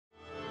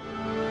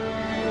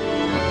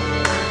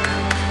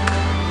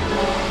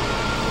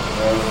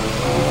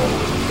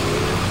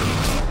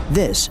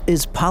This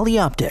is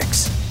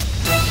Polyoptics,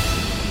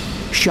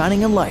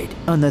 shining a light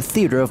on the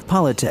theater of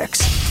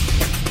politics.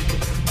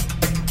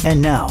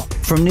 And now,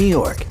 from New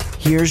York,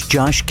 here's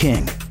Josh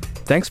King.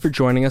 Thanks for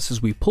joining us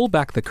as we pull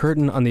back the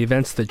curtain on the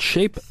events that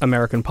shape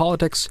American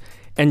politics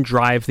and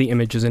drive the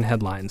images and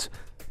headlines.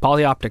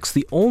 Polyoptics,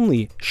 the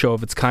only show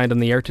of its kind on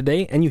the air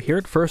today, and you hear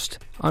it first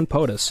on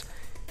POTUS.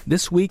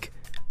 This week,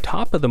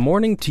 top of the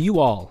morning to you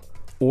all.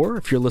 Or,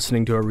 if you're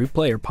listening to a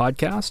replay or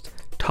podcast,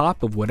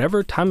 top of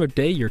whatever time of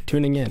day you're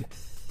tuning in.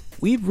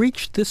 We've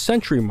reached this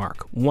century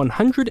mark,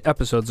 100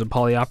 episodes of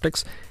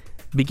Polyoptics,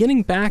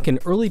 beginning back in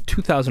early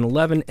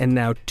 2011 and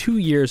now 2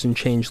 years and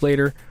change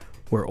later.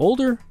 We're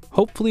older,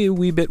 hopefully a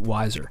wee bit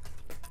wiser.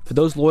 For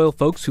those loyal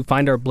folks who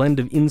find our blend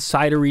of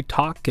insidery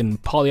talk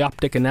and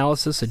polyoptic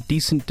analysis a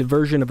decent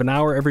diversion of an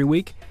hour every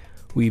week,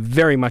 we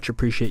very much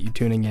appreciate you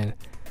tuning in.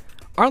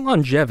 Our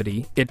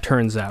longevity, it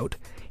turns out,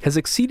 has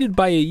exceeded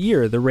by a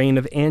year the reign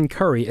of Ann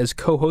Curry as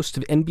co-host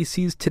of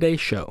NBC's Today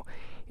Show.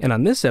 And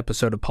on this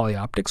episode of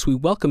Polyoptics, we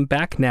welcome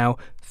back now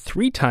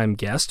three-time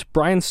guest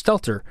Brian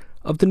Stelter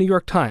of the New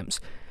York Times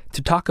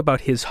to talk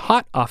about his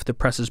hot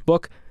off-the-presses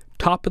book,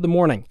 Top of the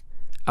Morning,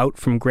 out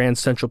from Grand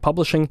Central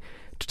Publishing,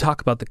 to talk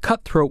about the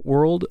cutthroat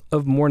world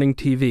of morning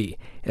TV,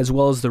 as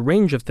well as the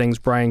range of things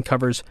Brian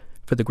covers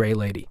for The Gray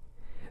Lady.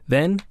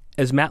 Then,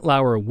 as Matt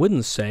Lauer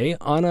wouldn't say,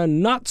 on a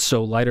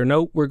not-so-lighter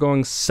note, we're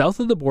going south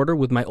of the border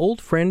with my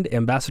old friend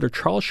Ambassador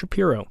Charles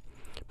Shapiro,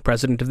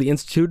 president of the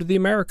Institute of the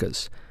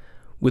Americas.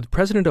 With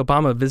President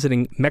Obama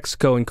visiting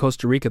Mexico and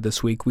Costa Rica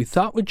this week, we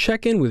thought we'd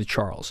check in with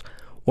Charles,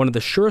 one of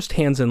the surest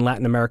hands in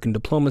Latin American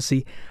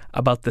diplomacy,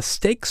 about the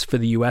stakes for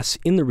the U.S.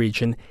 in the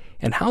region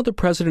and how the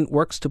president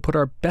works to put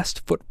our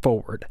best foot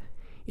forward.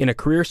 In a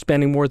career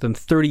spanning more than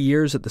 30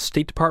 years at the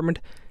State Department,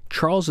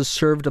 Charles has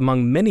served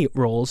among many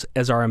roles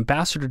as our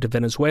ambassador to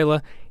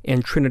Venezuela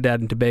and Trinidad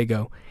and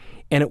Tobago.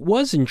 And it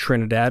was in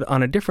Trinidad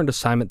on a different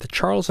assignment that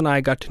Charles and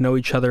I got to know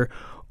each other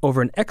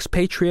over an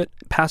expatriate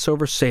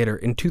Passover Seder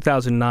in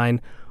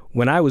 2009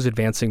 when I was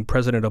advancing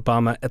President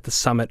Obama at the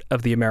Summit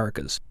of the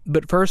Americas.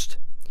 But first,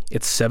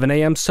 it's 7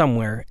 a.m.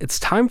 somewhere. It's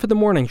time for the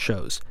morning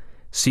shows.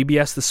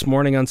 CBS This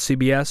Morning on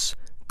CBS,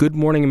 Good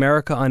Morning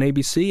America on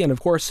ABC, and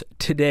of course,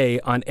 Today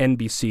on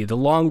NBC, the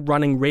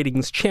long-running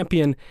ratings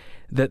champion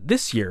that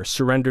this year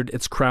surrendered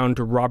its crown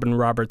to Robin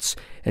Roberts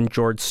and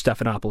George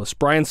Stephanopoulos.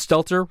 Brian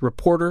Stelter,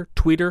 reporter,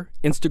 tweeter,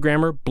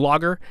 Instagrammer,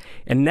 blogger,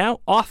 and now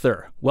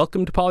author.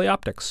 Welcome to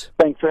Polyoptics.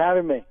 Thanks for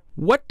having me.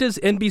 What does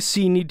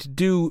NBC need to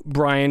do,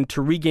 Brian,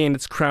 to regain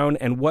its crown,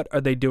 and what are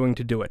they doing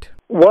to do it?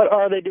 What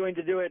are they doing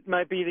to do it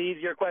might be the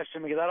easier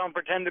question because I don't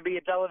pretend to be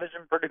a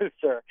television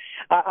producer.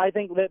 I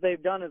think that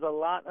they've done is a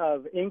lot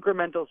of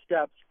incremental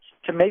steps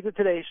to make the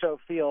Today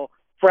Show feel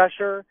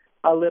fresher,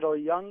 a little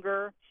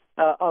younger,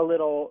 a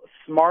little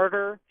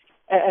smarter,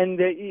 and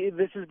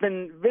this has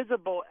been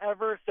visible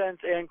ever since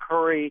Ann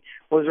Curry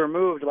was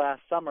removed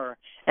last summer,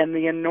 and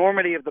the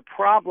enormity of the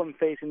problem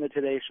facing the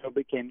Today Show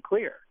became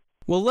clear.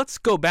 Well, let's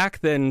go back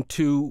then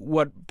to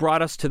what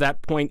brought us to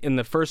that point in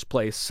the first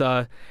place.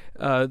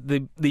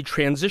 The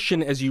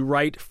transition, as you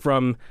write,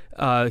 from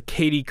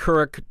Katie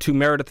Couric to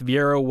Meredith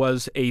Vieira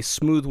was a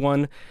smooth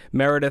one.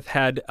 Meredith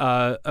had,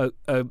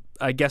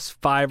 I guess,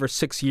 5 or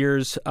 6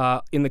 years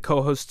in the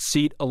co-host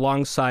seat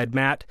alongside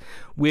Matt,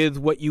 with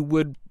what you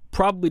would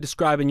probably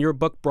describe in your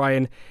book,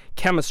 Brian,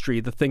 chemistry,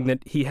 the thing that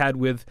he had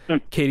with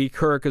Katie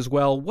Couric as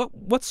well.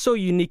 What's so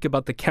unique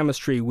about the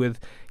chemistry with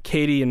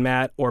Katie and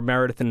Matt, or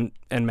Meredith and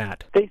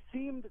Matt? They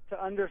seemed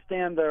to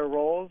understand their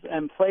roles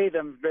and play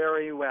them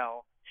very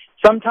well.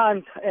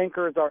 Sometimes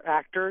anchors are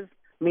actors,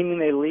 meaning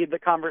they lead the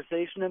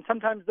conversation, and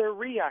sometimes they're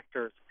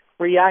reactors,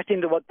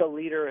 reacting to what the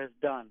leader has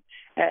done.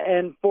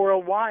 And for a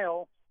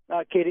while,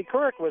 Katie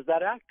Couric was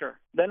that actor.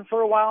 Then for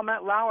a while,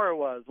 Matt Lauer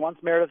was, once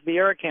Meredith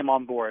Vieira came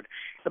on board.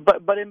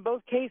 But in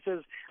both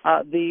cases,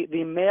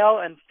 the male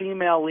and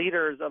female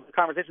leaders of the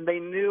conversation, they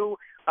knew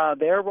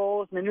their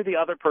roles and they knew the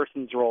other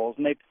person's roles,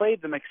 and they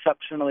played them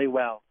exceptionally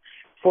well.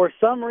 For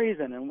some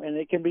reason, and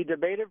it can be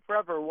debated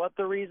forever what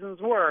the reasons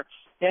were,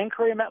 Ann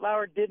Curry and Matt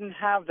Lauer didn't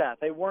have that.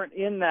 They weren't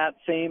in that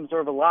same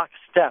sort of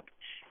lockstep.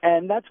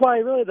 And that's why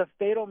really the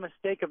fatal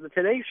mistake of the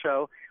Today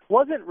Show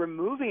wasn't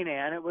removing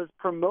Ann, it was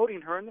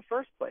promoting her in the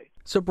first place.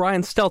 So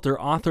Brian Stelter,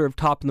 author of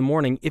Top of the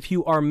Morning, if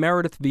you are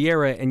Meredith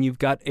Vieira and you've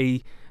got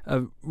a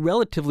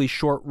relatively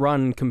short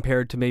run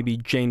compared to maybe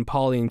Jane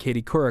Pauley and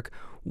Katie Couric,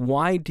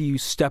 why do you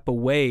step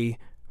away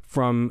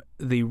from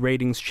the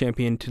ratings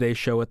champion Today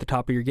Show at the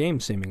top of your game,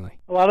 seemingly?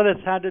 A lot of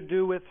this had to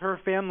do with her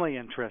family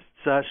interests.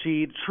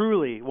 She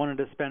truly wanted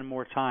to spend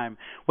more time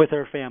with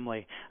her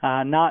family,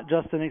 not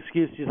just an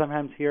excuse you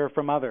sometimes hear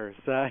from others.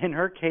 In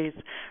her case,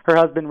 her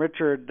husband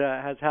Richard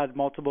has had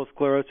multiple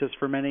sclerosis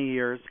for many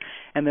years,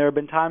 and there have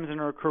been times in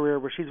her career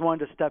where she's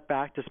wanted to step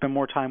back to spend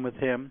more time with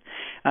him.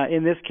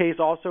 In this case,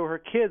 also, her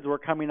kids were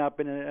coming up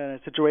in a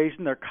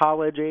situation, they're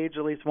college age,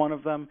 at least one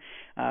of them.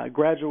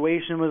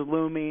 Graduation was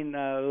looming,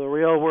 the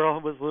real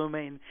world was looming.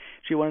 assuming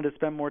she wanted to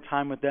spend more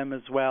time with them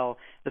as well,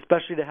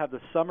 especially to have the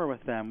summer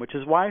with them, which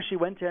is why she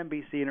went to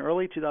NBC in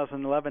early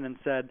 2011 and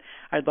said,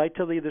 I'd like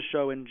to leave the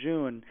show in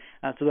June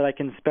so that I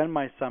can spend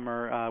my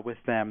summer with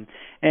them.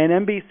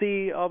 And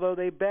NBC, although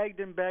they begged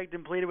and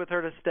pleaded with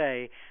her to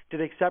stay,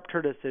 did accept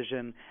her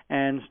decision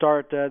and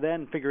start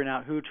then figuring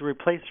out who to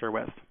replace her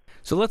with.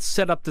 So let's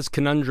set up this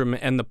conundrum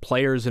and the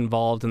players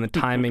involved and the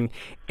timing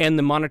and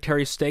the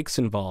monetary stakes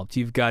involved.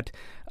 You've got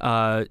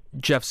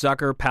Jeff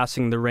Zucker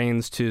passing the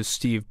reins to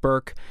Steve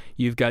Burke.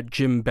 You've got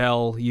Jim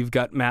Bell. You've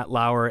got Matt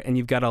Lauer. And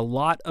you've got a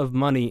lot of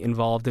money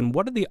involved. And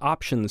what are the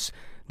options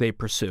they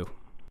pursue?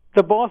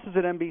 The bosses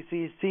at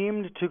NBC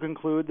seemed to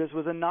conclude this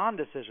was a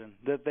non-decision,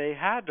 that they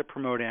had to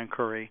promote Ann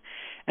Curry.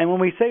 And when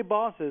we say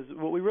bosses,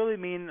 what we really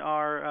mean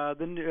are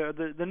the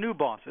new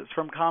bosses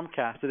from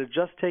Comcast that had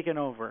just taken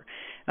over.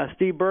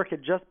 Steve Burke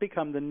had just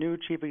become the new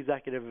chief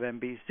executive of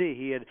NBC.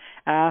 He had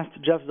asked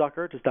Jeff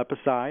Zucker to step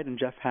aside, and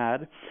Jeff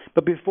had.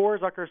 But before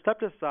Zucker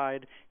stepped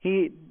aside,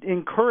 he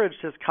encouraged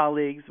his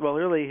colleagues, well,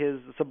 really his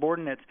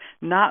subordinates,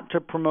 not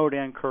to promote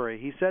Ann Curry.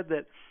 He said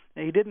that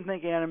he didn't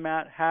think Ann and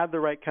Matt had the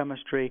right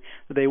chemistry,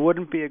 that they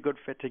wouldn't be a good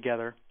fit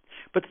together.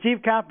 But Steve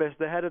Kappas,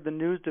 the head of the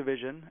news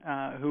division,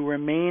 who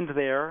remained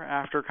there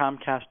after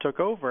Comcast took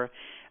over,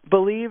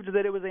 believed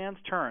that it was Ann's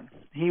turn.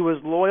 He was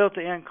loyal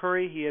to Ann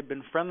Curry. He had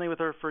been friendly with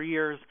her for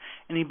years,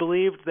 and he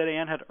believed that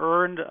Ann had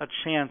earned a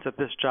chance at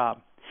this job.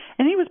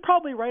 And he was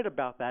probably right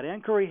about that.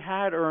 Ann Curry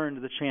had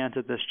earned the chance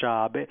at this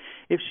job.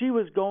 If she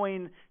was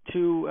going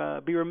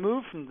to be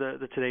removed from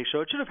the Today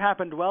Show, it should have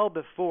happened well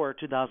before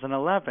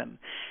 2011.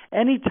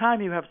 Any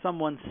time you have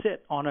someone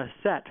sit on a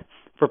set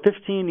for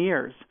 15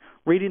 years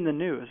reading the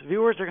news,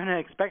 viewers are going to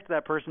expect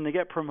that person to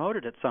get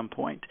promoted at some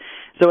point.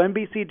 So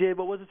NBC did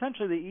what was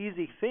essentially the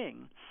easy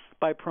thing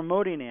by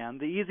promoting Ann,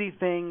 the easy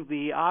thing,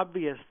 the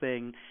obvious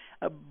thing.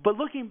 But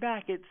looking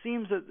back, it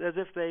seems as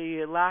if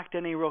they lacked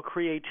any real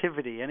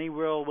creativity, any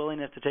real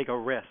willingness to take a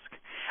risk.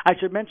 I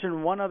should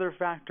mention one other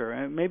factor,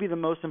 and maybe the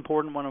most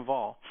important one of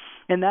all,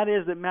 and that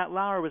is that Matt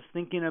Lauer was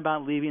thinking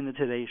about leaving the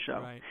Today Show.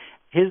 Right.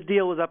 His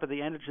deal was up at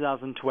the end of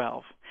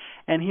 2012.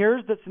 And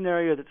here's the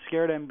scenario that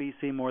scared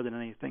NBC more than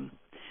anything.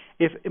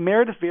 If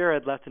Meredith Vieira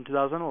had left in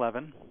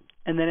 2011,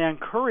 and then Ann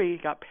Curry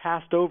got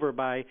passed over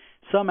by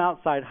some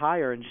outside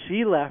hire, and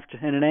she left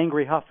in an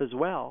angry huff as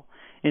well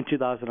in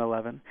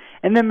 2011,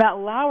 and then Matt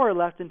Lauer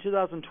left in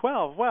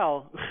 2012,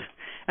 well,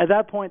 at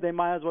that point they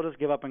might as well just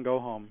give up and go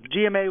home.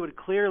 GMA would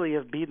clearly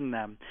have beaten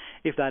them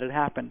if that had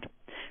happened.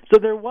 So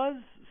there was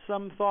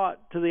some thought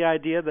to the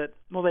idea that,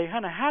 well, they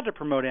kind of had to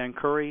promote Ann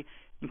Curry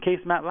in case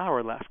Matt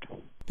Lauer left.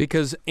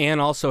 Because Ann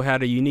also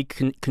had a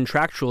unique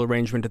contractual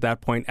arrangement at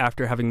that point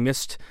after having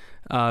missed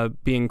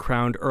being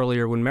crowned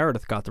earlier when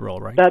Meredith got the role,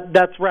 right?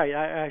 That's right.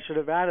 I should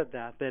have added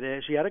that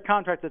she had a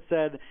contract that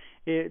said,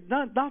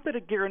 not that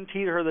it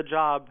guaranteed her the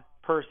job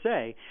per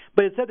se,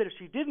 but it said that if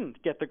she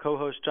didn't get the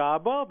co-host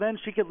job, well, then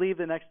she could leave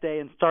the next day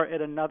and start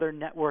at another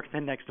network the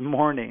next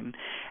morning.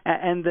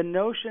 And the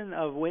notion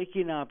of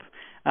waking up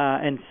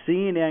and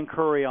seeing Ann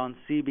Curry on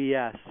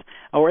CBS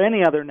or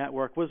any other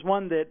network was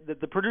one that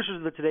the producers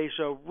of the Today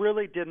Show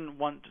really didn't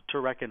want to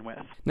reckon with.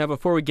 Now,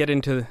 before we get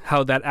into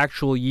how that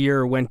actual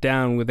year went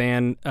down with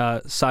Ann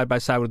side by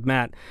side with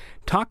Matt,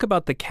 talk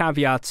about the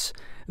caveats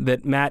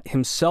that Matt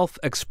himself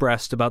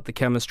expressed about the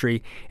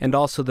chemistry and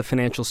also the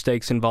financial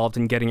stakes involved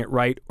in getting it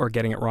right or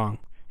getting it wrong.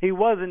 He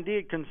was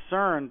indeed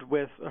concerned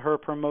with her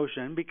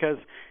promotion because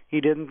he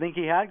didn't think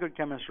he had good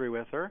chemistry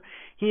with her.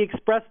 He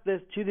expressed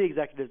this to the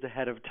executives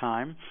ahead of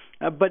time,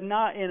 but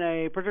not in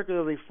a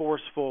particularly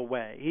forceful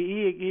way.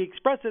 He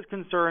expressed his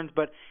concerns,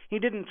 but he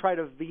didn't try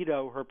to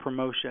veto her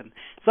promotion.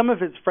 Some of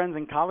his friends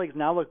and colleagues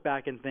now look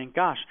back and think,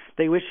 gosh,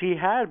 they wish he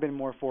had been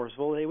more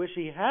forceful. They wish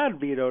he had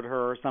vetoed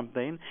her or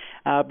something,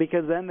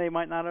 because then they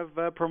might not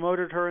have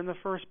promoted her in the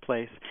first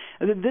place.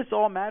 And this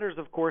all matters,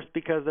 of course,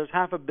 because there's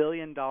 $500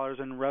 million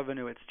in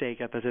revenue at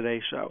stake at the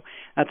Today Show.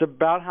 That's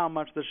about how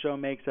much the show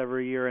makes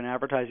every year in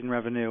advertising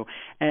revenue,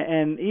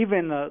 and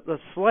even the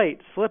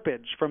slight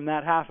slippage from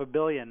that $500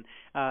 million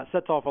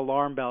sets off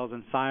alarm bells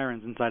and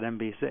sirens inside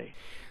NBC.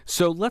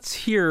 So let's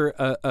hear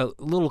a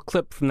little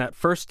clip from that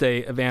first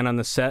day of Ann on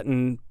the set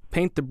and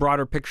paint the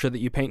broader picture that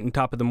you paint in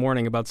Top of the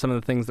Morning about some of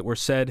the things that were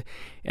said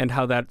and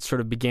how that sort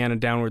of began a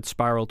downward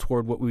spiral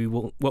toward what we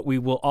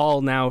will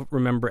all now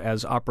remember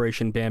as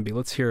Operation Bambi.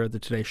 Let's hear the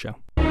Today Show.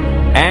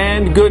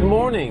 And good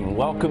morning.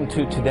 Welcome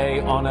to Today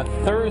on a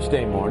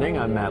Thursday morning.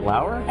 I'm Matt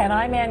Lauer. And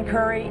I'm Ann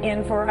Curry,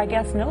 in for, I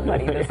guess,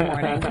 nobody this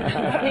morning.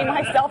 I mean,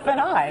 myself and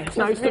I. It's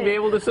nice to be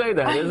able to say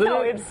that, isn't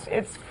it?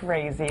 It's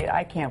crazy.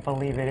 I can't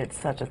believe it. It's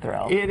such a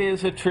thrill. It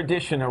is a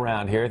tradition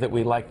around here that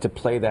we like to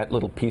play that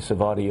little piece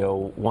of audio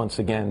once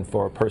again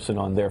for a person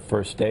on their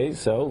first day.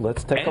 So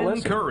let's take a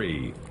listen. Ann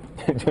Curry.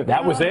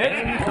 That was it?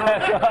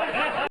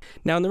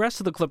 Now, in the rest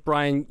of the clip,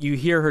 Brian, you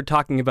hear her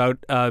talking about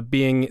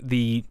being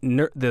the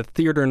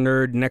theater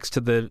nerd next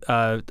to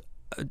the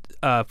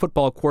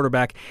football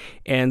quarterback,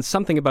 and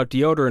something about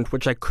deodorant,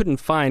 which I couldn't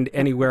find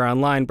anywhere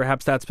online.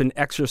 Perhaps that's been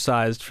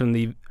exorcised from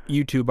the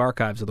YouTube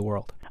archives of the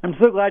world. I'm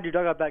so glad you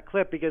dug up that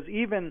clip, because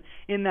even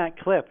in that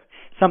clip,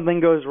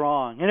 something goes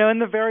wrong. In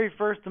the very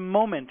first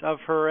moment of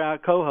her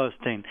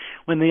co-hosting,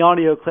 when the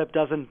audio clip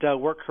doesn't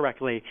work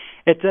correctly,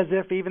 it's as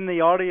if even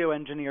the audio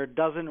engineer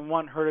doesn't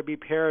want her to be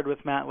paired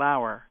with Matt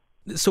Lauer.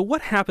 So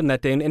what happened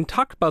that day? And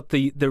talk about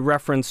the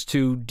reference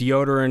to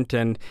deodorant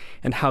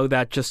and how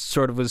that just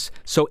sort of was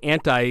so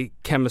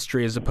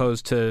anti-chemistry as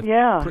opposed to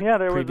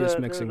previous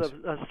mixings.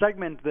 There was a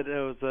segment that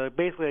it was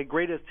basically a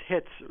greatest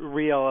hits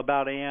reel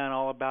about Ann,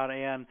 all about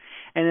Ann.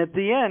 And at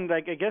the end, I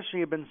guess she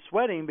had been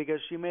sweating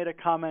because she made a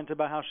comment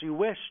about how she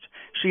wished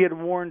she had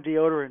worn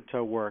deodorant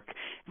to work.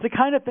 It's the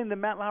kind of thing that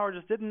Matt Lauer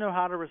just didn't know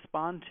how to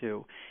respond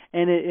to.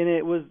 And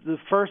it was the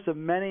first of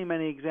many,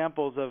 many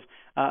examples of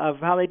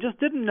how they just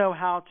didn't know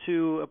how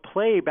to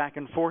play back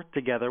and forth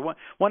together. One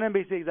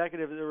NBC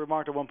executive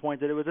remarked at one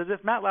point that it was as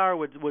if Matt Lauer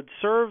would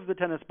serve the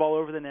tennis ball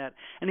over the net,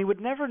 and he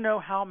would never know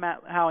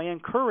how Ann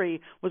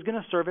Curry was going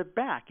to serve it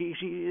back.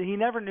 He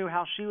never knew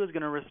how she was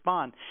going to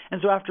respond. And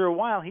so after a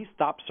while, he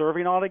stopped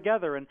serving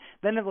altogether, and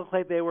then it looked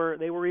like they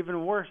were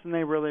even worse than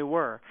they really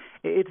were.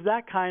 It's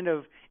that kind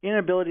of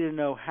inability to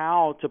know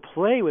how to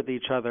play with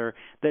each other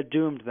that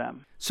doomed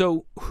them.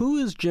 So who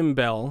is Jim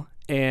Bell,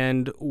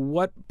 and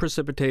what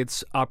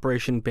precipitates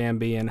Operation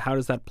Bambi, and how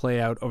does that play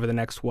out over the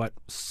next,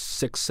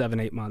 6, 7,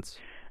 8 months?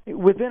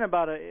 Within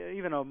about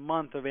even a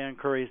month of Ann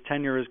Curry's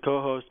tenure as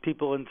co-host,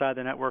 people inside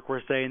the network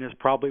were saying this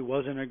probably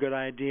wasn't a good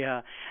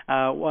idea.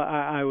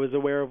 I was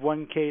aware of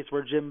one case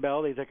where Jim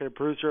Bell, the executive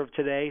producer of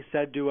Today,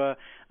 said to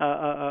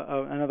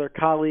another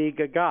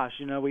colleague, "Gosh,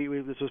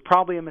 this was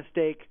probably a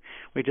mistake.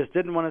 We just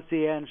didn't want to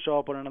see Ann show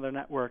up on another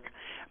network."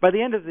 By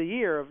the end of the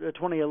year of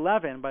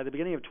 2011, by the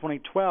beginning of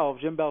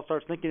 2012, Jim Bell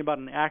starts thinking about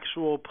an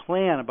actual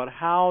plan about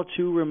how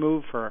to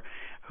remove her,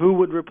 who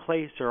would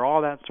replace her,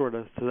 all that sort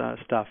of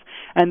stuff.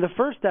 And the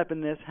first step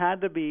in this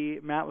had to be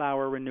Matt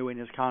Lauer renewing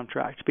his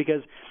contract,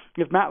 because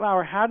if Matt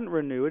Lauer hadn't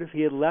renewed, if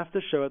he had left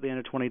the show at the end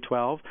of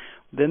 2012,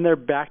 then they're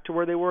back to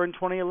where they were in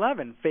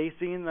 2011,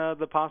 facing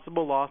the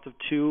possible loss of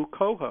 2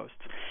 co-hosts.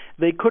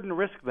 They couldn't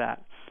risk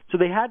that. So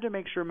they had to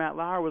make sure Matt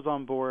Lauer was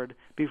on board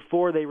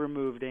before they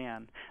removed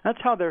Ann. That's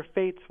how their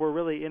fates were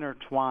really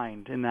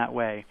intertwined in that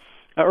way.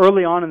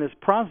 Early on in this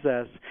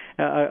process,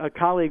 a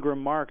colleague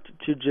remarked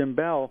to Jim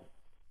Bell,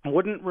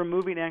 "Wouldn't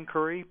removing Ann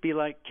Curry be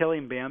like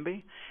killing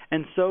Bambi?"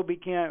 And so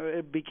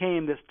it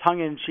became this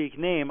tongue-in-cheek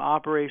name,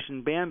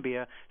 Operation Bambi,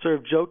 a sort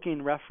of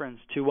joking reference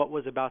to what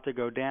was about to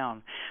go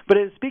down. But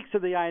it speaks to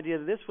the idea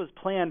that this was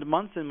planned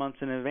months and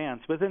months in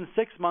advance. Within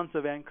 6 months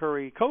of Ann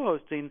Curry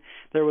co-hosting,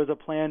 there was a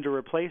plan to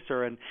replace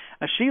her. And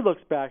she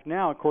looks back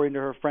now, according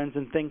to her friends,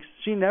 and thinks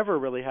she never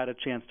really had a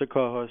chance to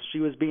co-host. She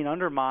was being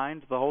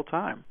undermined the whole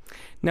time.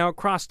 Now,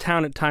 across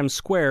town at Times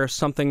Square,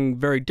 something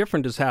very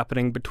different is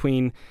happening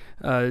between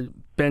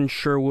Ben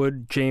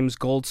Sherwood, James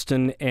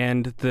Goldston,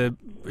 and the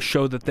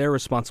show that they're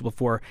responsible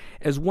for.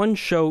 As one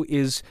show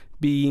is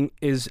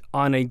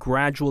on a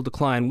gradual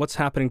decline, what's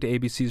happening to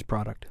ABC's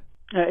product?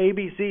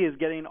 ABC is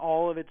getting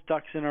all of its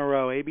ducks in a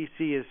row.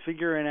 ABC is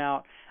figuring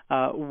out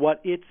what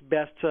its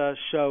best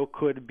show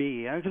could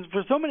be. Because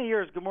for so many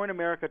years, Good Morning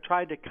America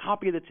tried to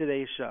copy the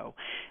Today Show.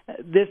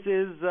 This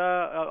is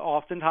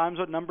oftentimes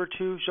what number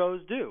 2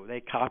 shows do. They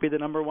copy the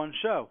number 1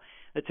 show.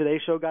 The Today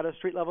Show got a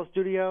street-level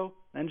studio,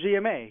 and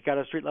GMA got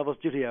a street-level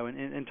studio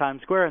in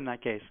Times Square in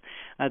that case.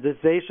 The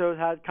Today Show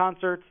had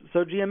concerts,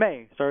 so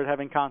GMA started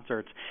having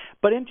concerts.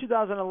 But in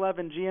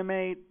 2011,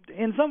 GMA,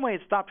 in some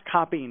ways, stopped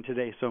copying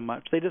Today so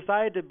much. They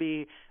decided to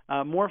be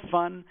more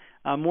fun,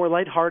 more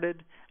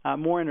lighthearted,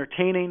 more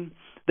entertaining.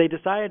 They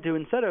decided to,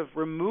 instead of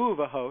remove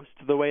a host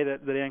the way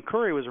that Ann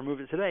Curry was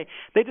removed today,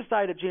 they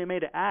decided at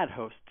GMA to add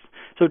hosts.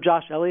 So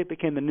Josh Elliott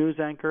became the news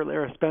anchor,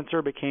 Lara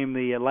Spencer became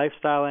the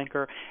lifestyle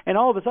anchor, and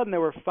all of a sudden there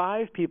were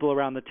 5 people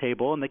around the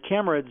table, and the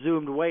camera had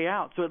zoomed way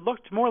out, so it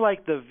looked more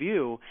like The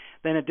View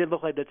than it did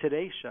look like the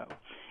Today Show.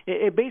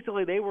 It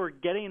basically, they were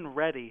getting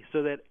ready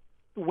so that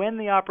when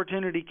the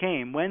opportunity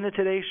came, when the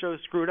Today Show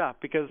screwed up,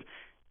 because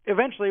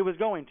eventually it was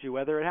going to,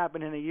 whether it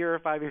happened in a year or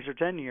 5 years or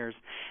 10 years,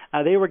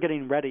 they were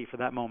getting ready for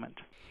that moment.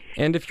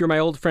 And if you're my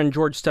old friend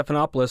George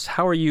Stephanopoulos,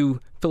 how are you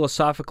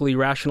philosophically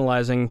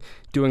rationalizing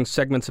doing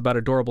segments about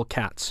adorable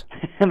cats?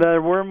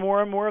 There were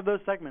more and more of those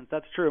segments.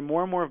 That's true.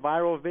 More and more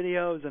viral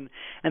videos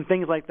and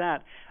things like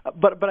that.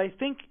 But I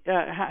think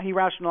he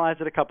rationalized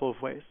it a couple of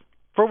ways.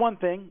 For one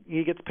thing,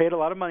 he gets paid a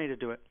lot of money to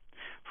do it.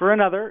 For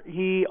another,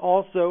 he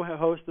also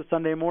hosts the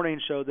Sunday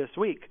morning show this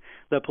week,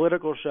 the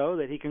political show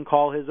that he can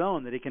call his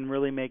own, that he can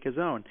really make his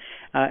own.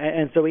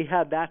 And so he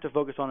had that to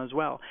focus on as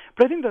well.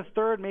 But I think the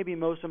third, maybe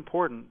most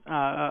important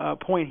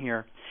point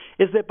here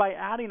is that by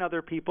adding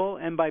other people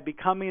and by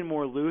becoming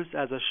more loose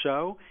as a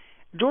show,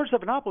 George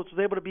Stephanopoulos was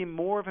able to be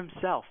more of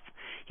himself.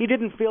 He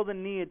didn't feel the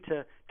need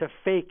to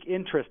fake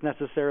interest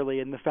necessarily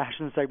in the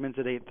fashion segments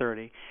at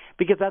 8:30,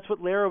 because that's what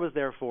Lara was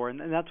there for,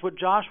 and that's what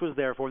Josh was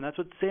there for, and that's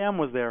what Sam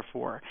was there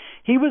for.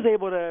 He was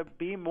able to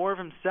be more of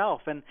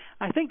himself, and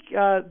I think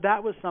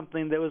that was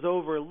something that was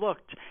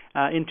overlooked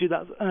in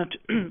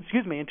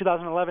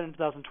 2011 and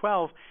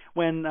 2012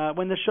 when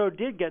the show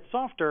did get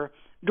softer.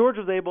 George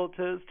was able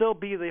to still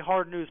be the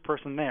hard news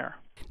person there.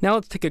 Now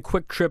let's take a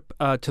quick trip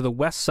to the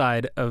west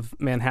side of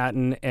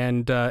Manhattan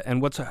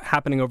and what's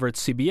happening over at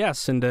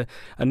CBS. And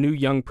a new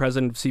young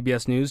president of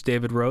CBS News,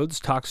 David Rhodes,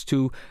 talks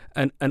to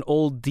an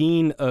old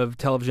dean of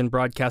television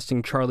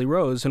broadcasting, Charlie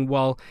Rose. And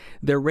while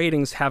their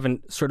ratings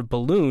haven't sort of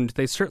ballooned,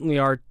 they certainly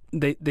are.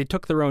 They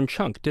took their own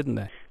chunk, didn't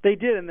they? They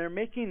did, and they're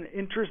making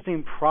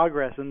interesting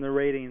progress in the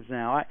ratings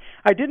now.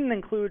 I didn't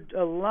include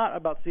a lot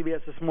about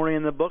CBS This Morning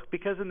in the book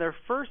because in their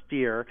first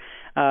year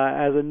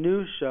as a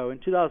news show in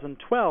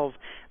 2012,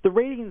 the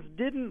ratings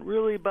didn't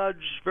really budge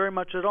very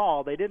much at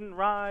all. They didn't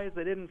rise,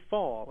 they didn't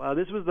fall.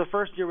 This was the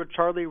first year with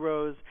Charlie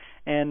Rose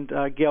and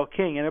Gayle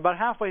King, and about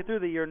halfway through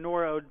the year,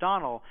 Norah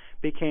O'Donnell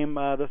became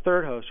the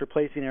third host,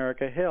 replacing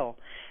Erica Hill.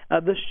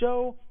 The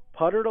show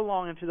puttered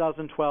along in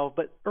 2012,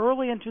 but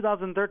early in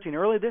 2013,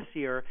 early this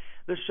year,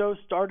 the show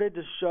started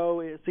to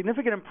show a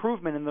significant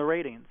improvement in the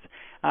ratings.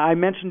 I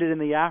mentioned it in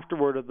the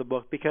afterword of the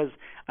book because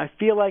I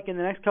feel like in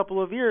the next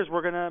couple of years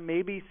we're going to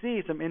maybe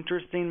see some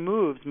interesting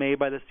moves made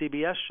by the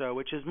CBS show,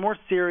 which is more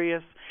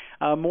serious,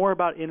 more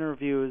about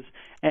interviews,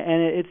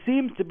 and it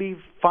seems to be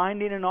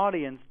finding an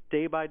audience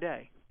day by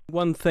day.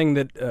 One thing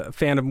that a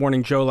fan of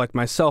Morning Joe like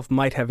myself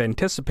might have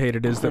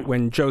anticipated is that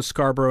when Joe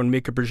Scarborough and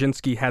Mika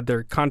Brzezinski had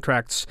their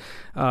contracts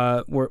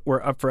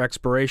were up for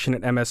expiration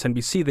at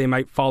MSNBC, they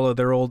might follow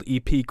their old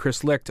EP,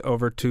 Chris Licht,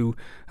 over to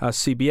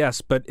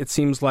CBS. But it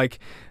seems like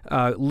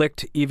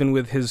Licht, even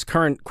with his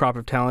current crop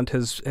of talent,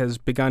 has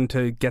begun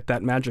to get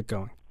that magic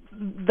going.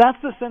 That's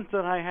the sense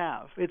that I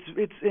have.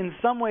 It's in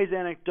some ways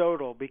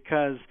anecdotal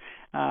because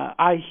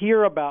I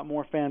hear about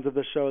more fans of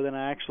the show than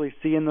I actually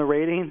see in the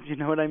ratings, you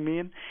know what I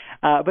mean?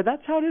 But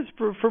that's how it is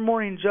for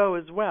Morning Joe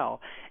as well.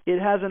 It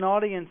has an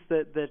audience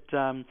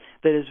that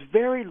is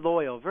very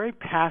loyal, very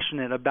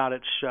passionate about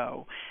its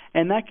show.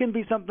 And that can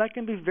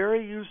be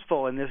very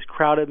useful in this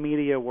crowded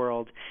media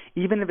world,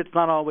 even if it's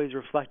not always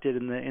reflected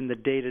in the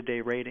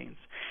day-to-day ratings.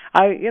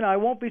 I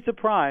won't be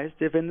surprised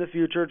if in the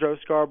future Joe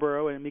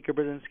Scarborough and Mika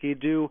Brzezinski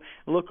do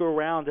look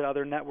around at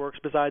other networks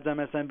besides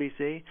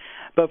MSNBC.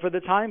 But for the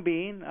time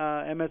being,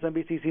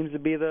 MSNBC seems to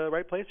be the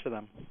right place for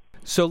them.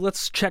 So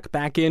let's check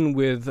back in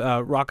with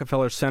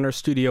Rockefeller Center,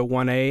 Studio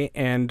 1A,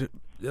 and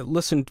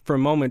listen for a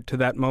moment to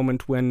that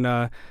moment when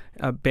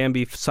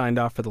Bambi signed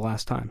off for the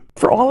last time.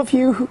 For all of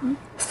you who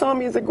saw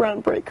me as a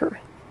groundbreaker,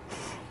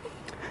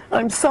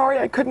 I'm sorry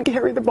I couldn't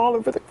carry the ball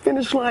over the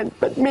finish line,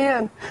 but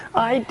man,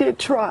 I did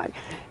try.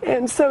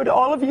 And so to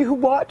all of you who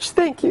watched,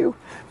 thank you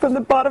from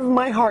the bottom of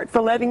my heart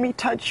for letting me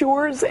touch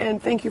yours,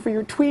 and thank you for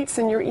your tweets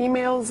and your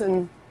emails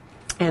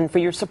and for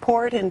your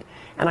support, and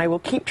I will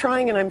keep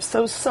trying, and I'm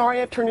so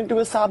sorry I've turned into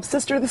a sob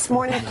sister this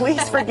morning.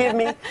 Please forgive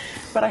me,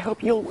 but I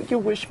hope you'll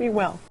wish me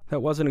well.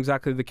 That wasn't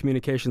exactly the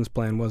communications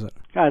plan, was it?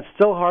 It's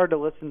still hard to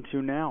listen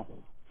to now.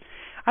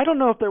 I don't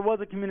know if there was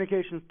a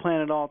communications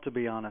plan at all, to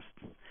be honest.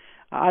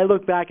 I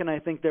look back and I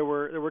think there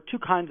were two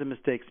kinds of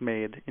mistakes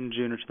made in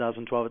June of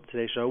 2012 at the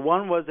Today Show.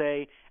 One was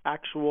a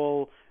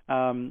actual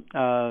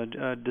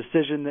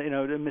decision,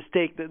 a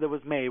mistake that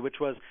was made, which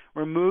was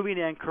removing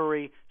Ann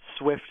Curry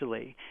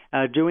swiftly,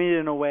 doing it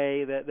in a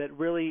way that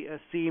really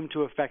seemed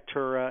to affect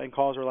her and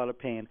cause her a lot of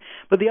pain.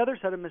 But the other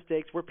set of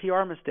mistakes were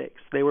PR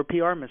mistakes. They were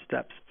PR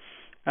missteps.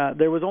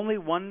 There was only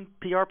one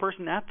PR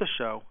person at the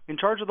show, in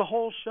charge of the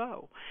whole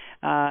show.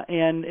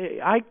 And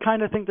I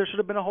kind of think there should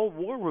have been a whole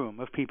war room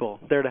of people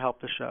there to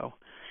help the show.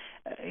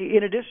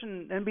 In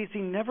addition, NBC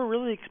never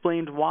really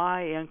explained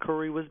why Ann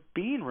Curry was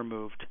being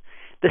removed.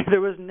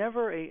 There was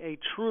never a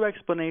true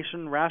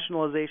explanation,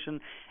 rationalization,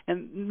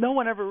 and no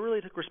one ever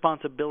really took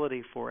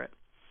responsibility for it.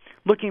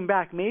 Looking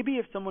back, maybe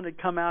if someone had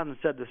come out and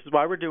said, this is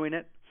why we're doing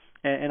it,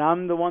 and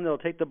I'm the one that will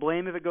take the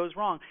blame if it goes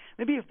wrong,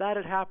 maybe if that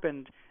had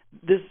happened,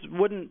 this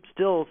wouldn't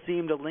still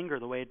seem to linger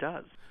the way it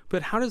does.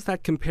 But how does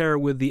that compare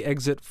with the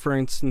exit, for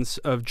instance,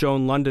 of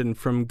Joan Lunden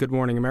from Good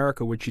Morning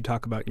America, which you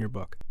talk about in your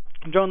book?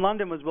 Joan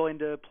Lunden was willing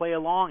to play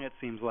along, it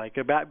seems like.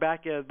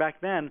 Back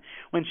then,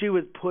 when she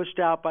was pushed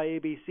out by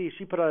ABC,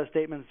 she put out a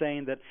statement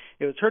saying that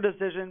it was her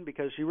decision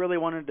because she really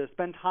wanted to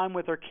spend time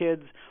with her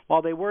kids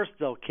while they were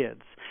still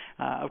kids.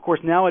 Of course,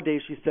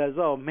 nowadays she says,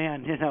 oh,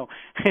 man,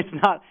 it's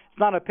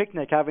not a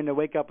picnic having to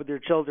wake up with your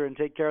children and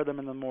take care of them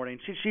in the morning.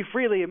 She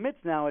freely admits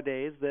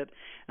nowadays that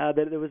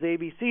it was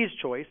ABC's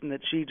choice and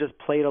that she just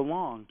played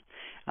along.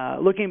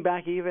 Looking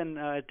back even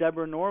at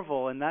Deborah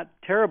Norville and that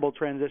terrible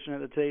transition at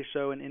the Today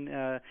Show in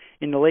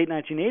the late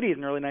 1980s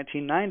and early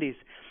 1990s,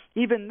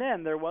 even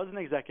then there was an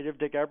executive,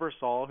 Dick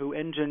Ebersol, who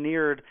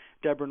engineered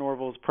Deborah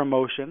Norville's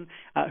promotion,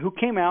 who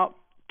came out,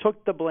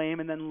 took the blame,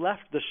 and then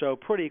left the show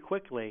pretty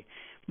quickly.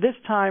 This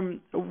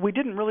time, we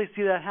didn't really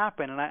see that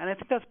happen, and I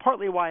think that's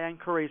partly why Ann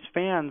Curry's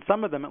fans,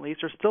 some of them at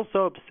least, are still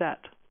so upset.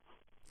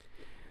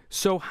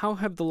 So how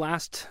have the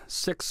last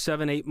 6,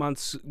 7, 8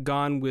 months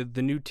gone with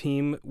the new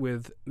team,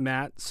 with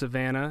Matt,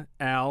 Savannah,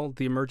 Al,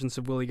 the emergence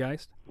of Willie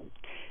Geist?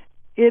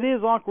 It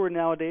is awkward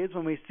nowadays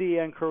when we see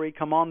Ann Curry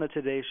come on the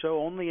Today Show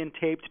only in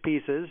taped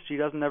pieces. She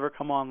doesn't ever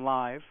come on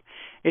live.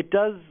 It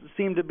does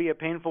seem to be a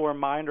painful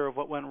reminder of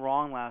what went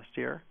wrong last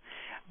year.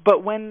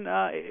 But when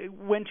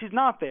she's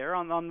not there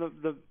on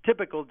the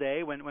typical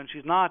day, when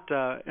she's not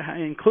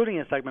including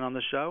a segment on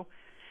the show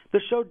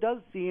does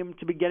seem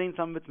to be getting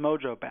some of its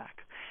mojo back.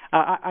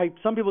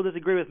 Some people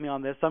disagree with me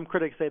on this. Some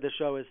critics say the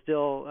show is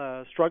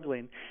still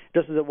struggling,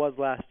 just as it was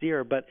last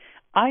year. But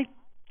I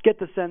get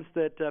the sense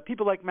that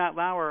people like Matt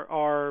Lauer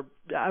are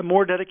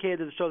more dedicated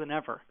to the show than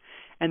ever,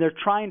 and they're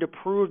trying to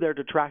prove their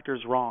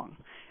detractors wrong.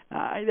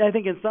 I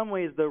think in some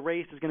ways the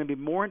race is going to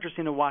be more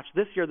interesting to watch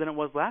this year than it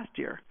was last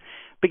year,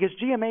 because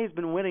GMA has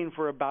been winning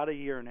for about a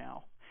year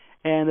now,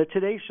 and the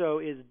Today Show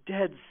is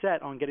dead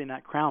set on getting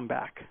that crown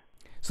back.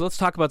 So let's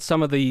talk about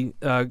some of the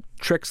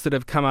tricks that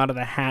have come out of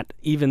the hat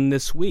even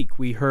this week.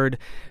 We heard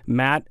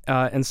Matt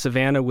and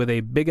Savannah with a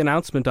big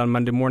announcement on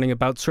Monday morning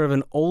about sort of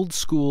an old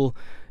school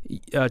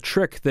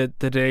trick that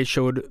the Today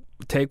Show would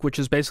take, which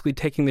is basically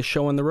taking the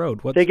show on the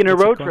road. Taking a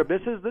road trip.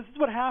 This is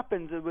what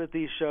happens with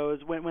these shows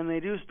when they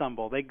do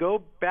stumble. They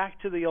go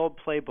back to the old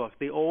playbook,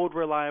 the old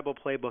reliable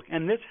playbook,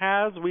 and this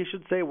has, we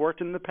should say,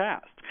 worked in the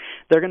past.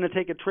 They're going to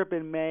take a trip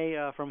in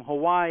May from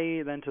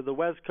Hawaii, then to the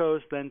West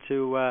Coast, then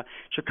to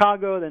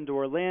Chicago, then to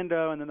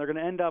Orlando, and then they're going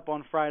to end up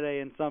on Friday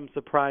in some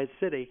surprise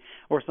city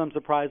or some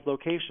surprise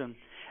location.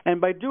 And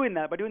by doing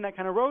that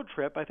kind of road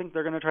trip, I think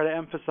they're going to try to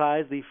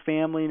emphasize the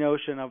family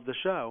notion of the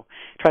show,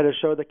 try to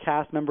show the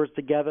cast members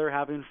together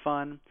having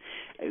fun.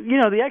 You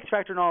know, the X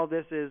factor in all of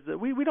this is that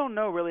we don't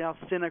know really how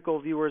cynical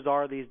viewers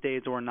are these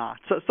days or not.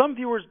 So some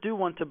viewers do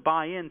want to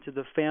buy into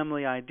the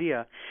family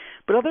idea,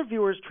 but other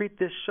viewers treat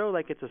this show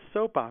like it's a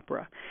soap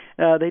opera.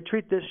 They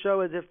treat this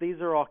show as if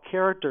these are all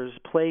characters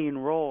playing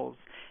roles.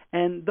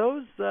 And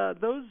those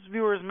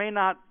viewers may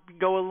not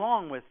go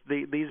along with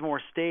these more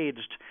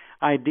staged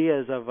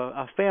ideas of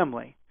a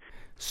family.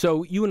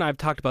 So you and I have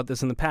talked about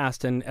this in the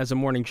past, and as a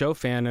Morning Joe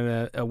fan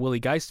and a Willie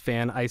Geist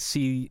fan, I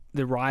see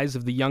the rise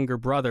of the younger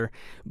brother,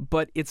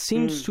 but it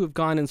seems to have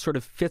gone in sort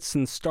of fits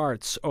and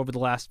starts over the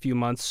last few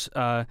months.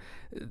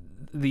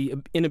 The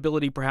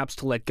inability perhaps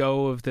to let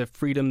go of the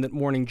freedom that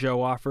Morning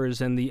Joe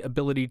offers, and the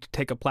ability to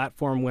take a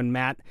platform when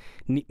Matt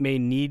may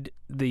need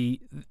the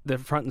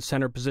front and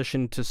center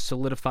position to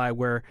solidify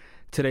where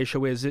Today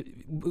Show is.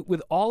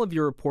 With all of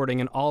your reporting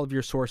and all of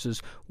your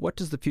sources, what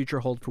does the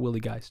future hold for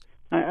Willie Geist?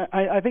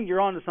 I think you're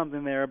on to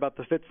something there about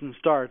the fits and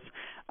starts.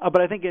 But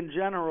I think in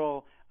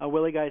general,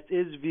 Willie Geist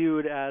is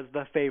viewed as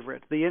the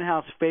favorite, the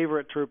in-house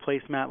favorite to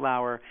replace Matt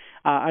Lauer.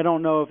 I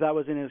don't know if that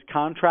was in his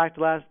contract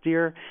last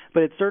year,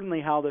 but it's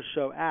certainly how the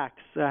show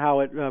acts,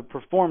 how it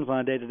performs on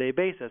a day-to-day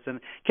basis. And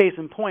case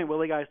in point,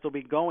 Willie Geist will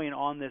be going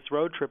on this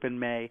road trip in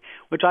May,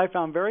 which I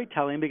found very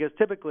telling, because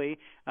typically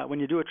when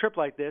you do a trip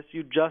like this,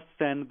 you just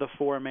send the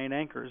four main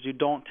anchors. You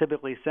don't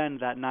typically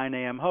send that 9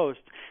 a.m. host.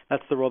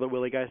 That's the role that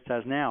Willie Geist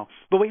has now.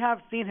 But we have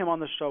seen him on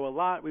the show a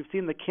lot. We've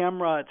seen the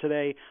camera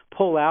today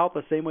pull out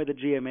the same way the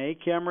GMA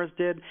cameras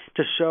did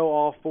to show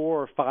all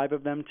 4 or 5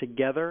 of them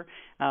together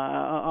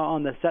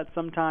on the set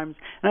sometimes.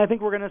 And I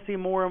think we're going to see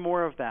more and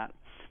more of that.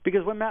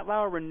 Because when Matt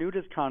Lauer renewed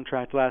his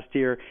contract last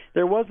year,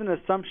 there was an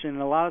assumption in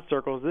a lot of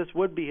circles this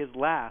would be his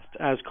last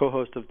as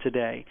co-host of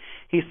Today.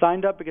 He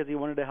signed up because he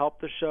wanted to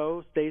help the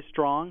show stay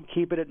strong,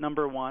 keep it at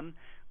number 1.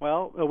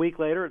 Well, a week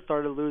later, it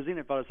started losing.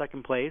 It fell to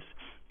second place.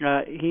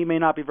 He may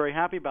not be very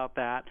happy about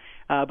that,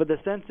 but the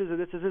sense is that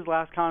this is his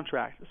last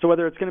contract. So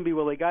whether it's going to be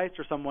Willie Geist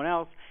or someone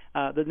else,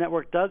 the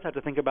network does have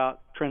to think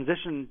about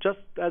transition, just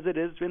as it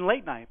is in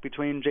late night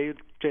between Jay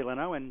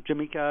Leno and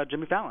Jimmy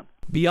Fallon.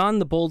 Beyond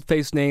the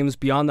bold-faced names,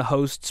 beyond the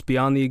hosts,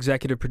 beyond the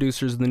executive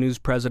producers and the news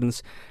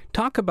presidents,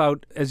 talk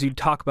about, as you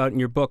talk about in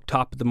your book,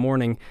 Top of the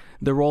Morning,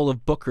 the role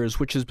of bookers,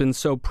 which has been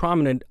so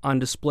prominent on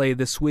display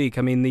this week.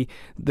 I mean,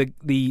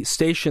 the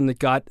station that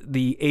got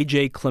the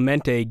AJ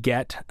Clemente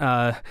get,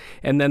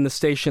 and then the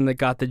station that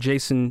got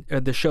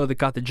the show that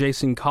got the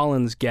Jason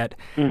Collins get.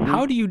 Mm-hmm.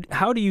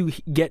 How do you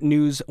get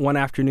news one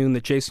afternoon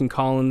that Jason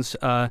Collins,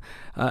 a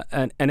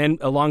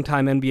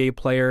longtime NBA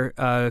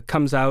player,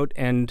 comes out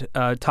and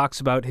talks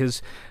about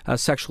his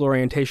sexual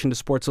orientation to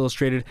Sports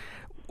Illustrated?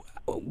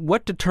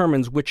 What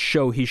determines which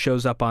show he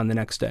shows up on the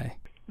next day?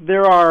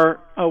 There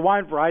are a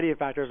wide variety of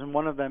factors, and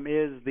one of them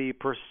is the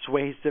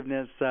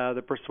persuasiveness,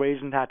 the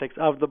persuasion tactics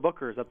of the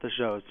bookers at the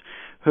shows,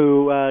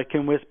 who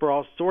can whisper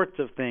all sorts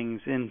of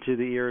things into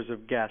the ears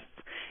of guests.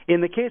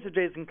 In the case of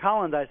Jason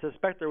Collins, I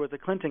suspect there was a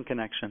Clinton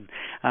connection.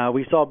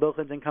 We saw Bill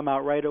Clinton come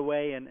out right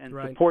away and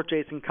support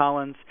Jason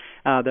Collins.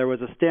 There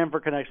was a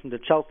Stanford connection to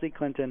Chelsea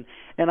Clinton.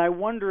 And I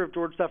wonder if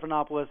George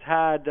Stephanopoulos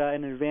had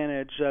an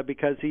advantage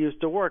because he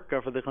used to work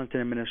for the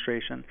Clinton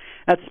administration.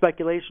 That's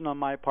speculation on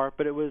my part,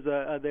 but it was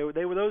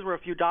those were a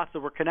few dots that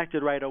were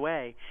connected right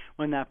away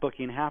when that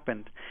booking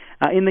happened.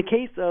 In the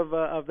case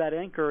of that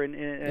anchor in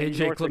AJ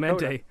North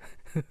Clemente. Dakota,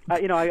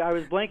 I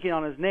was blanking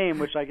on his name,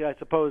 which I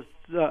suppose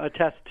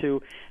attests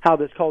to how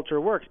this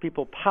culture works.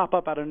 People pop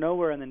up out of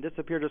nowhere and then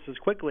disappear just as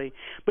quickly.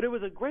 But it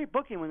was a great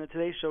booking when the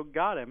Today Show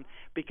got him,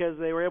 because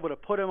they were able to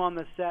put him on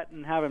the set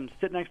and have him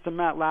sit next to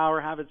Matt Lauer,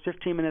 have his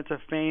 15 minutes of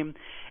fame.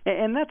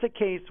 And that's a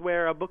case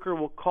where a booker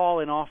will call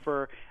and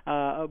offer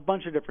a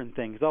bunch of different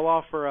things. They'll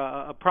offer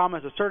a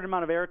promise, a certain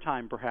amount of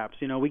airtime, perhaps.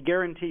 We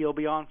guarantee you'll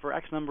be on for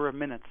X number of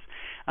minutes.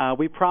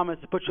 We promise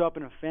to put you up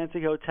in a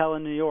fancy hotel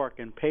in New York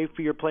and pay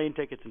for your plane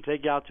tickets and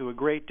take you out to a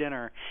great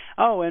dinner.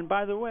 Oh, and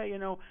by the way,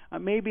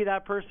 maybe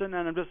that person,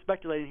 and I'm just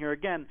speculating here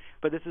again,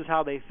 but this is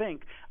how they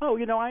think. Oh,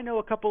 I know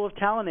a couple of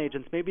talent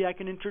agents. Maybe I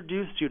can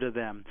introduce you to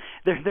them.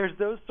 There's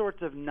those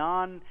sorts of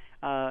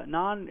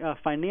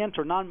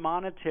non-financial,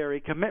 non-monetary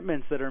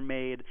commitments that are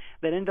made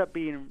that end up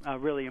being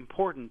really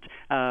important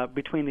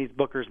between these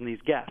bookers and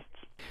these guests.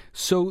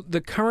 So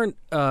the current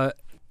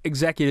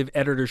executive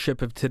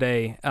editorship of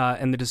Today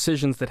and the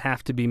decisions that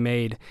have to be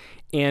made,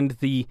 and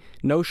the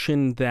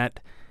notion that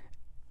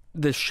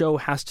the show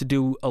has to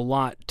do a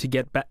lot to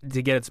get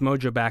its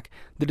mojo back.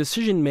 The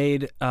decision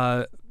made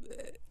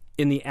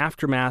in the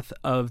aftermath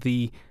of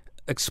the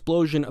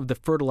explosion of the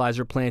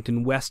fertilizer plant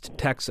in West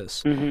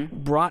Texas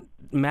brought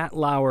Matt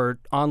Lauer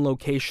on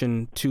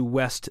location to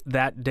West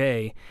that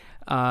day.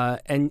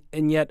 And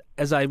yet,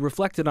 as I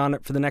reflected on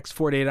it for the next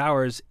 48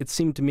 hours, it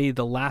seemed to me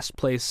the last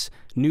place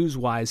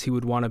news-wise he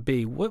would want to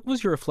be. What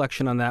was your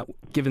reflection on that,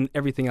 given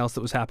everything else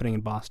that was happening in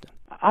Boston?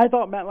 I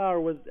thought Matt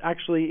Lauer was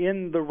actually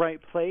in the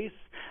right place,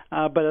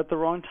 but at the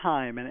wrong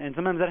time. And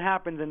sometimes that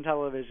happens in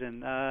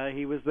television.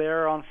 He was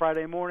there on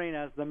Friday morning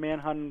as the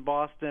manhunt in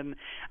Boston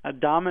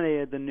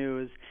dominated the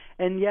news.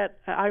 And yet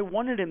I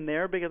wanted him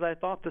there because I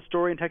thought the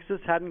story in Texas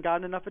hadn't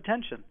gotten enough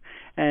attention.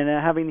 And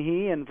having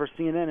he and for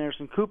CNN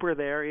Anderson Cooper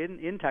there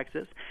in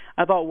Texas,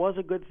 I thought was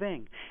a good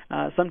thing.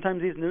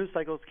 Sometimes these news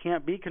cycles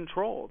can't be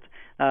controlled.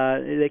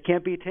 They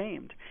can't be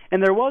tamed.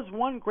 And there was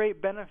one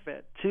great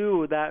benefit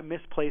to that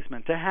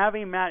misplacement, to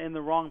having Matt in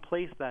the wrong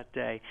place that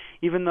day,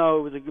 even though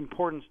it was an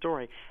important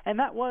story. And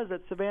that was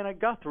that Savannah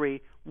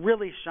Guthrie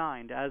really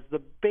shined as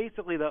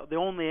basically the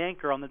only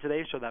anchor on the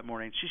Today Show that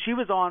morning. She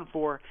was on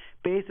for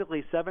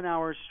basically 7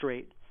 hours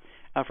straight,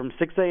 from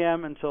 6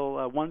 a.m.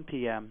 until 1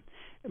 p.m.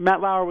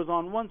 Matt Lauer was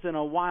on once in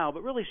a while,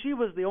 but really she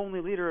was the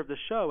only leader of the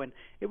show, and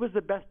it was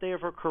the best day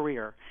of her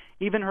career.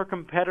 Even her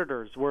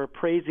competitors were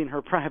praising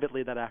her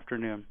privately that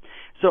afternoon.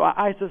 So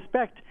I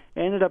suspect it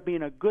ended up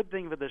being a good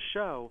thing for the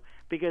show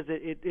because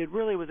it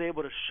really was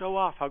able to show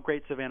off how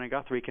great Savannah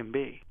Guthrie can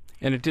be.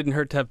 And it didn't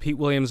hurt to have Pete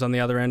Williams on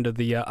the other end of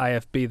the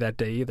IFB that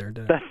day either,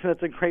 did it?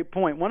 That's a great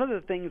point. One of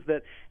the things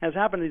that has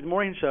happened in these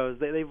morning shows,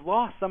 they've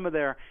lost some of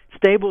their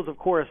stables of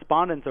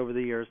correspondents over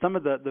the years, some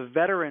of the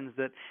veterans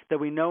that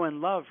we know and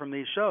love from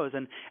these shows.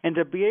 And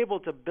to be able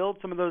to build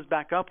some of those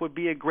back up would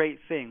be a great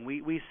thing.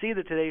 We see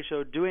the Today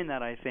Show doing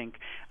that, I think,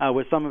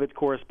 with some of its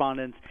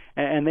correspondents,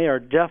 and they are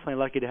definitely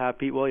lucky to have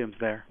Pete Williams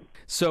there.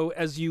 So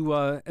as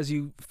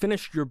you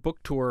finished your book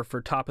tour for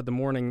Top of the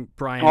Morning,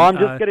 Brian... Oh, I'm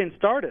just getting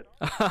started.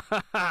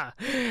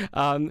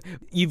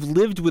 You've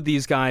lived with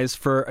these guys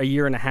for a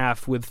year and a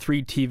half with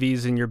 3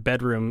 TVs in your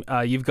bedroom.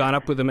 You've gone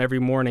up with them every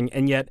morning,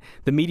 and yet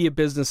the media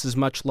business is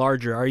much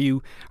larger. Are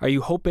you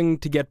hoping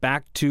to get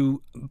back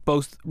to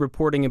both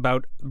reporting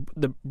about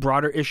the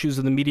broader issues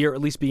of the media, or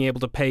at least being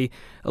able to pay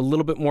a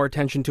little bit more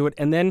attention to it?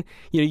 And then,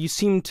 you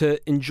seem to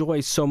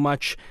enjoy so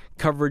much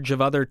coverage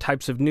of other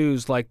types of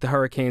news, like the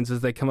hurricanes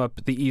as they come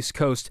up the East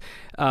Coast.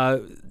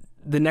 The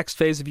next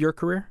phase of your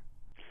career?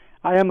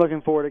 I am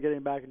looking forward to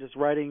getting back and just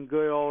writing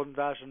good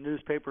old-fashioned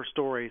newspaper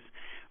stories.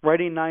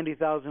 Writing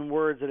 90,000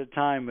 words at a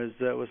time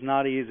was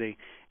not easy,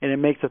 and it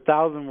makes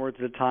 1,000 words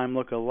at a time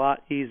look a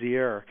lot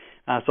easier.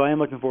 So I am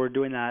looking forward to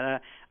doing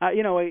that.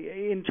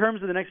 In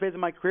terms of the next phase of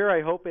my career,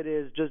 I hope it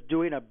is just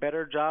doing a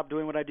better job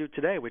doing what I do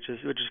today, which is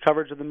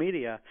coverage of the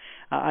media.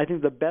 I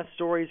think the best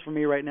stories for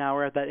me right now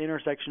are at that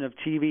intersection of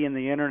TV and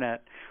the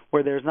Internet,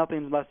 where there's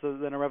nothing less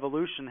than a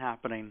revolution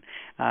happening.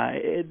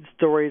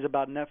 Stories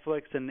about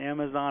Netflix and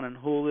Amazon and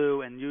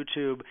Hulu and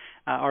YouTube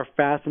are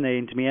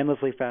fascinating to me,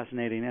 endlessly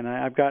fascinating. And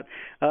I've got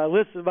a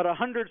list of about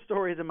 100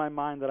 stories in my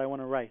mind that I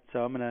want to write, so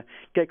I'm going to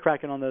get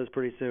cracking on those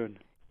pretty soon.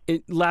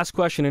 Last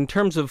question. In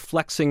terms of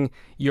flexing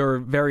your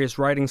various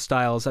writing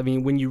styles, I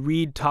mean, when you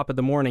read Top of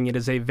the Morning, it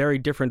is a very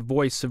different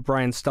voice of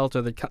Brian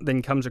Stelter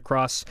than comes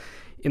across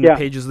in the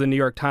pages of the New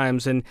York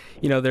Times. And,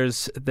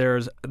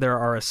 there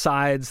are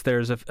asides,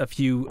 there's a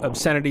few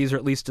obscenities, or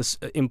at least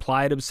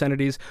implied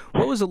obscenities.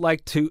 What was it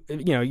like to,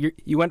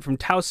 you went from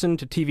Towson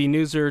to TV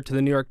Newser to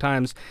the New York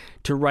Times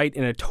to write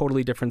in a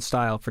totally different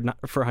style for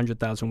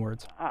 100,000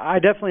 words? I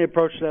definitely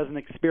approached it as an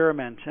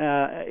experiment.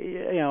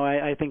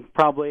 I think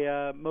probably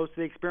most of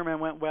the experiment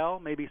went well.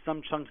 Maybe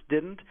some chunks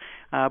didn't,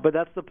 but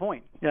that's the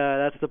point.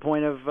 That's the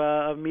point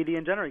of media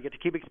in general. You get to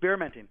keep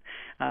experimenting,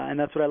 and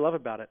that's what I love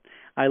about it.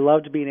 I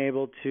loved being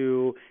able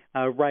to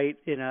write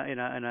in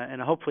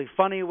a hopefully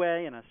funny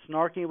way, in a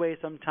snarky way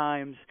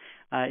sometimes,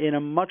 in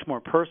a much more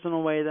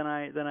personal way than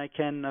I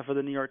can for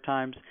the New York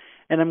Times.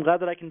 and I'm glad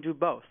that I can do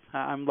both.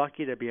 I'm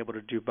lucky to be able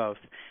to do both.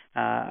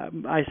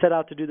 I set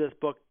out to do this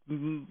book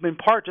in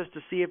part just to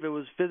see if it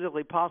was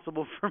physically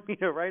possible for me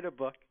to write a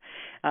book.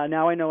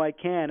 Now I know I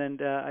can, and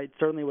it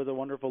certainly was a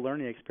wonderful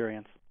learning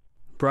experience.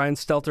 Brian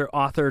Stelter,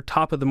 author,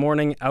 Top of the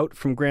Morning, out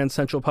from Grand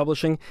Central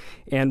Publishing,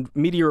 and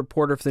media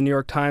reporter for the New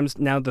York Times,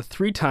 now the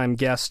 3-time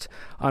guest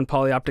on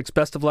Polyoptics.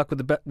 Best of luck with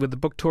the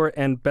book tour,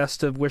 and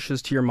best of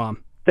wishes to your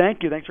mom.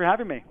 Thank you. Thanks for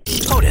having me.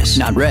 POTUS.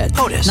 Not red.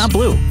 POTUS. Not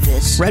blue.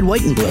 This. Red,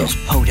 white, and blue. Is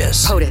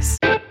POTUS. POTUS.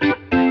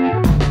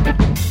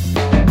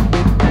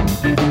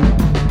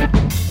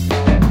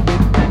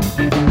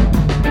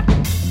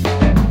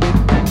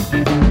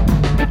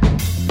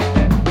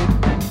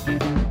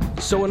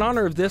 So in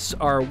honor of this,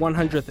 our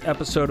 100th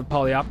episode of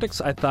Polyoptics,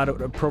 I thought it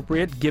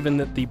appropriate, given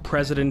that the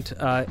president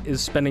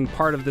is spending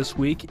part of this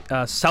week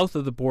south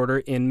of the border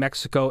in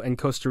Mexico and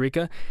Costa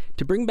Rica,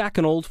 to bring back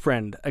an old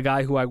friend, a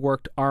guy who I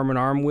worked arm in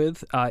arm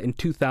with in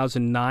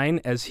 2009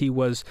 as he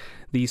was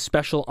the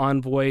special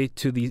envoy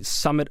to the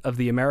Summit of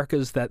the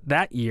Americas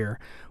that year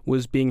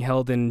was being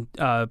held in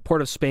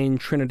Port of Spain,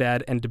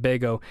 Trinidad, and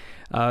Tobago.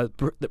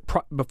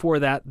 Before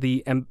that,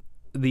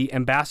 the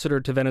ambassador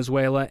to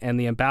Venezuela and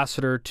the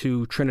ambassador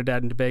to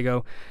Trinidad and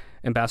Tobago,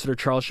 Ambassador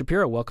Charles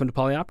Shapiro. Welcome to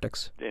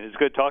Polyoptics. And it's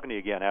good talking to you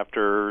again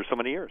after so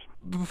many years.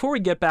 Before we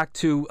get back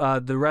to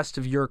the rest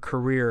of your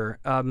career,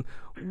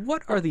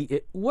 what are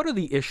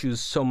the issues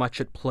so much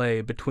at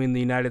play between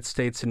the United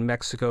States and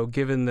Mexico,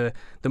 given the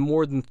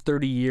more than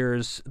 30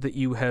 years that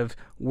you have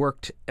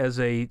worked as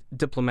a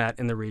diplomat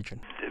in the region?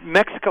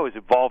 Mexico is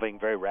evolving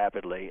very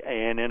rapidly,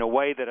 and in a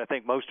way that I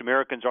think most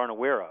Americans aren't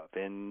aware of.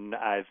 And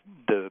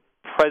the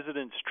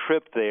president's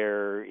trip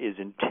there is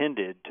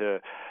intended to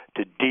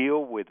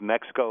deal with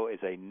Mexico as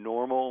a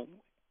normal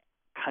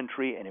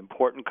country, an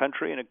important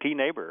country, and a key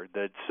neighbor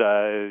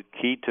that's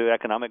key to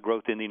economic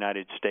growth in the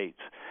United States.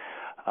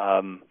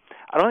 I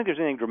don't think there's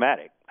anything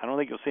dramatic. I don't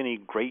think you'll see any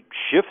great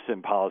shifts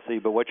in policy,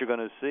 but what you're going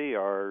to see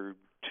are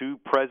two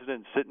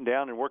presidents sitting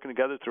down and working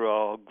together through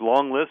a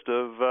long list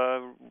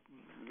of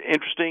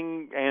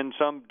interesting and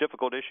some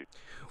difficult issues.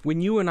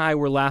 When you and I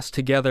were last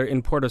together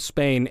in Port of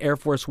Spain, Air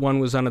Force One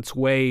was on its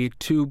way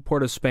to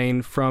Port of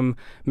Spain from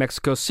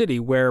Mexico City,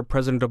 where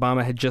President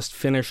Obama had just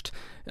finished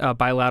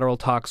bilateral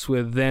talks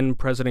with then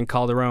President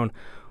Calderon.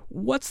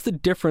 What's the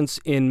difference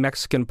in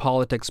Mexican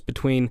politics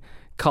between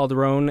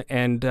Calderon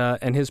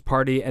and his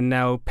party, and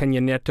now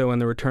Peña Nieto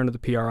and the return of the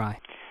PRI?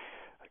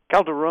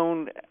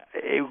 Calderon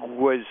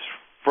was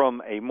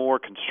from a more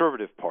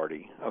conservative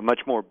party, a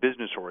much more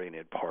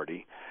business-oriented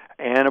party,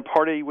 and a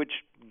party which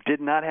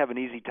did not have an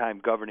easy time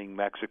governing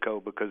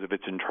Mexico because of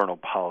its internal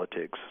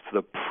politics.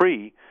 The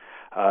Peña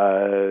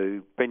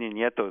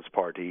Nieto's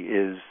party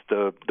is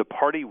the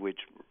party which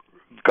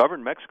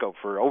governed Mexico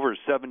for over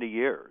 70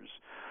 years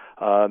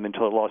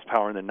until it lost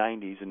power in the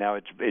 90s, and now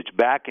it's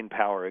back in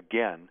power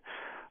again.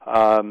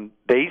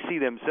 They see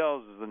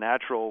themselves as the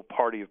natural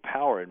party of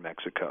power in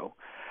Mexico,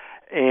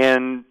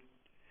 and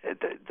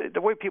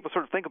the way people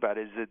sort of think about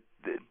it is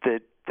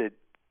that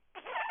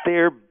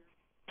they're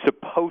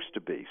supposed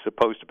to be.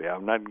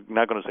 I'm not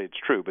going to say it's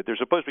true, but they're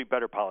supposed to be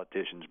better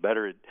politicians,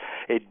 better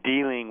at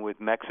dealing with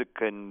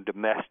Mexican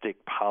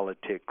domestic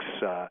politics,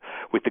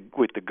 with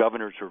the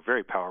governors who are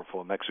very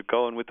powerful in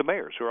Mexico, and with the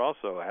mayors who are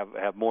also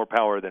have more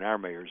power than our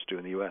mayors do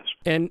in the U.S.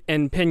 And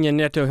Peña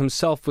Nieto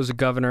himself was a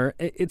governor.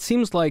 It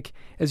seems like,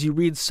 as you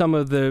read some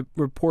of the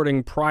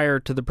reporting prior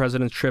to the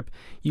president's trip,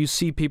 you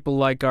see people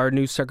like our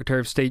new Secretary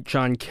of State,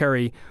 John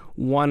Kerry,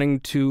 wanting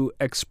to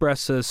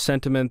express a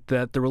sentiment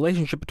that the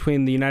relationship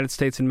between the United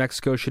States and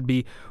Mexico should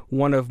be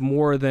one of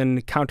more than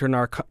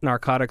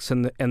counter-narcotics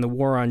and the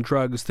war on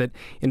drugs, that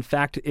in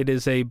fact it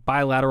is a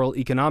bilateral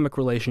economic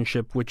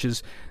relationship, which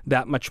is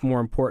that much more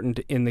important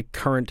in the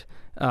current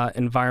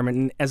environment.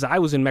 And as I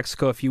was in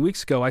Mexico a few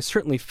weeks ago, I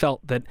certainly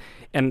felt that,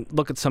 and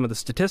look at some of the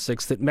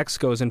statistics, that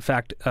Mexico is in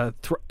fact a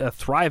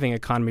thriving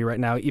economy right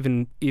now,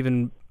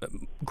 even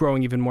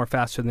growing even more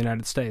faster than the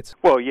United States.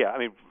 Well, yeah, I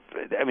mean,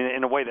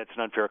 in a way, that's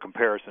an unfair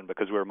comparison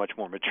because we're a much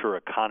more mature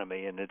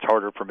economy, and it's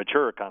harder for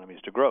mature economies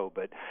to grow.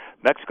 But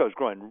Mexico's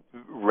growing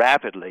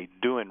rapidly,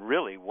 doing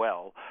really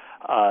well.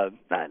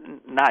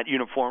 Not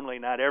uniformly,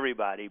 not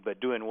everybody, but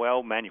doing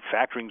well.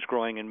 Manufacturing's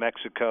growing in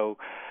Mexico,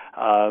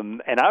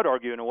 and I would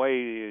argue, in a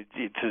way,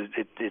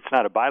 it's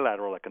not a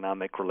bilateral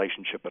economic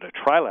relationship, but a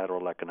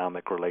trilateral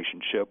economic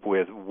relationship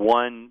with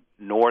one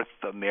North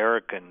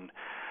American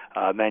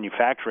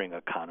manufacturing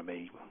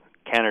economy: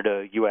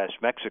 Canada, U.S.,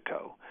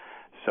 Mexico.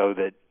 So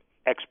that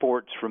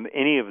exports from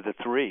any of the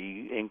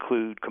three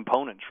include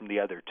components from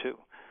the other two.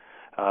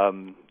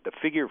 The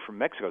figure from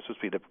Mexico is supposed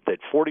to be that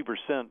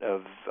 40%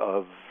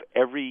 of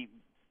every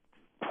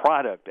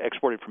product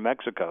exported from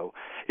Mexico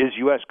is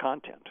U.S.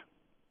 content.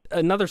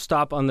 Another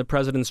stop on the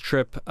president's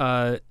trip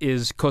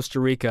is Costa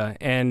Rica,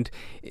 and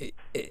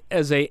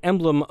as an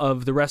emblem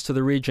of the rest of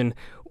the region,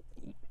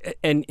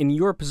 And in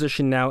your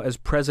position now as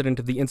president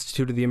of the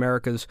Institute of the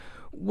Americas,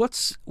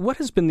 what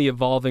has been the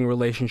evolving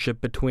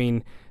relationship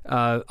between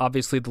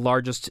obviously the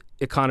largest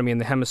economy in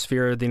the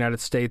hemisphere, the United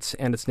States,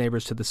 and its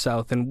neighbors to the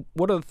south? And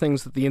what are the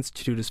things that the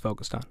Institute is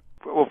focused on?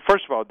 Well,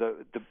 first of all,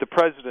 the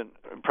President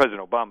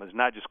Obama is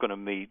not just going to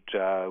meet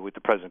with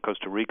the President of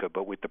Costa Rica,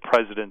 but with the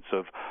presidents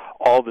of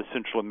all the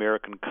Central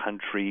American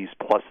countries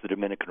plus the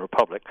Dominican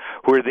Republic,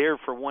 who are there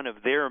for one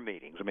of their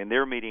meetings. I mean,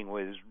 their meeting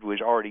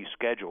was already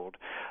scheduled,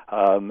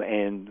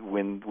 and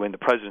when the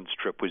president's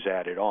trip was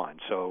added on,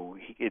 so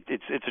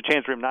it's a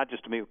chance for him not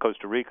just to meet with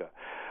Costa Rica,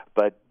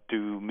 but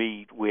to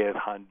meet with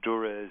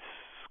Honduras,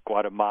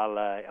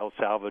 Guatemala, El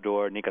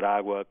Salvador,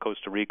 Nicaragua,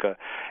 Costa Rica,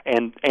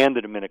 and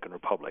the Dominican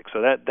Republic.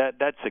 So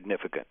that's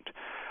significant.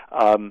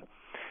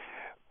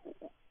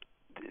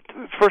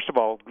 First of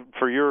all,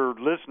 for your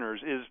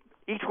listeners, is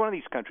each one of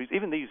these countries,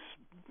 even these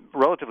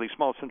relatively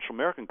small Central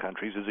American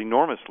countries, is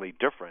enormously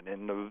different,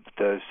 and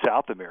the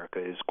South America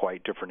is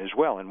quite different as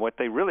well. And what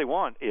they really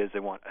want is they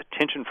want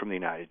attention from the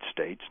United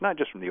States, not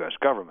just from the U.S.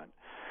 government,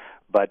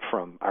 but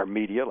from our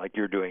media, like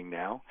you're doing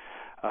now,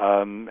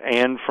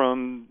 and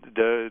from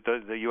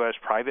the U.S.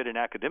 private and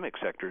academic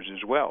sectors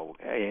as well.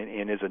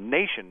 And as a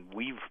nation,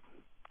 we've,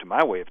 to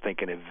my way of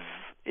thinking, have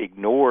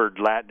ignored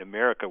Latin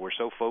America. We're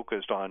so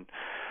focused on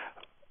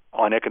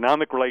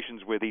economic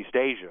relations with East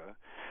Asia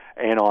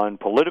and on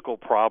political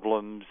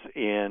problems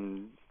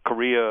in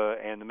Korea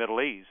and the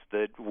Middle East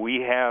that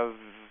we have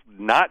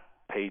not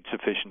paid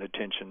sufficient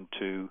attention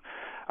to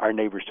our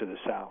neighbors to the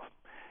south.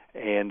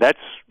 And that's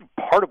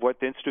part of what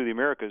the Institute of the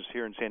Americas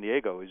here in San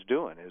Diego is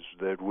doing, is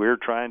that we're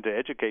trying to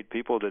educate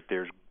people that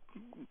there's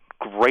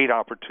great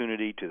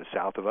opportunity to the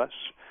south of us,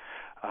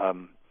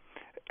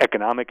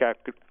 economic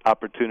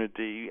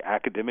opportunity,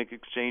 academic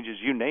exchanges,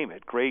 you name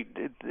it.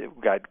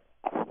 We've got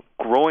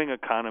growing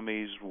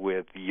economies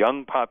with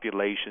young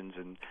populations,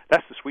 and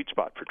that's the sweet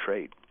spot for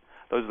trade.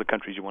 Those are the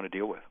countries you want to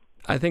deal with.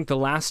 I think the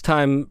last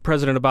time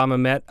President Obama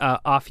met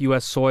off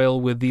U.S.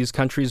 soil with these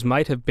countries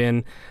might have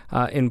been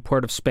in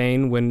Port of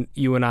Spain when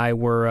you and I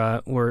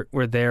were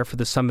there for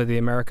the Summit of the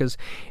Americas.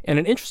 And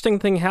an interesting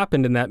thing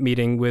happened in that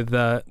meeting with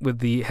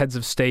the heads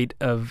of state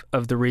of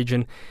the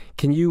region.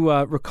 Can you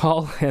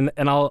recall, and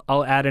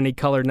I'll add any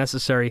color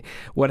necessary,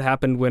 what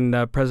happened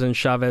when President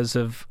Chavez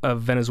of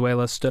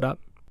Venezuela stood up?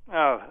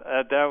 Oh,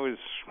 that was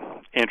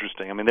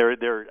interesting. I mean,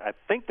 I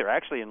think they're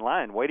actually in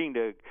line waiting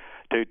to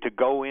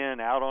go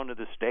out onto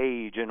the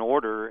stage in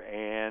order,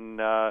 and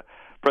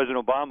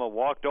President Obama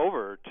walked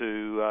over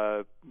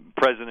to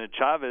President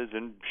Chavez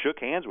and shook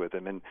hands with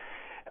him. And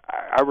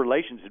our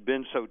relations had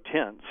been so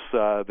tense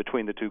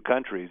between the two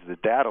countries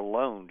that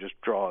alone just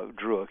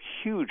drew a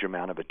huge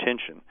amount of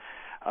attention.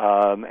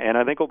 And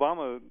I think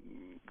Obama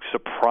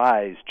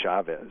surprised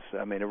Chavez.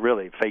 I mean, it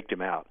really faked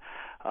him out.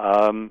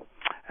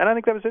 And I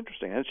think that was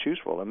interesting. That's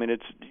useful. I mean,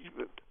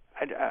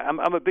 I'm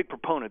a big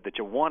proponent that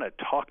you want to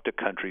talk to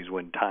countries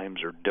when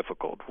times are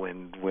difficult,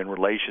 when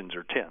relations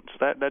are tense.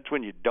 That's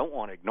when you don't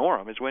want to ignore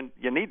them, is when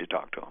you need to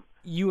talk to them.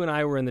 You and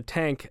I were in the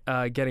tank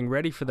getting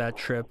ready for that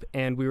trip,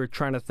 and we were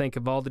trying to think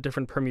of all the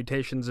different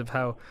permutations of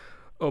how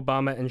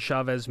Obama and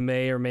Chavez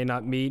may or may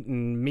not meet,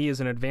 and me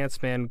as an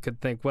advanced man could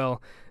think,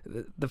 well,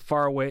 the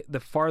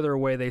farther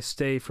away they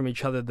stay from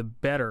each other, the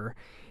better.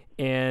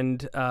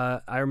 And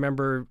I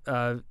remember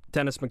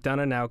Dennis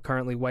McDonough, now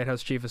currently White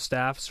House Chief of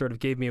Staff, sort of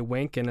gave me a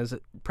wink, and as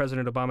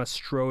President Obama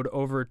strode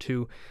over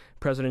to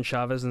President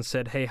Chavez and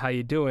said, "Hey, how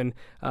you doing?"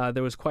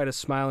 There was quite a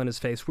smile on his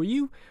face. Were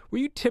you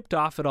tipped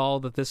off at all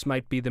that this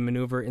might be the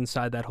maneuver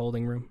inside that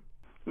holding room?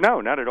 No,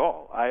 not at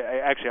all.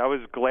 I was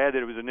glad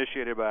that it was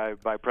initiated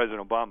by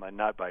President Obama and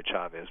not by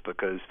Chavez,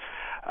 because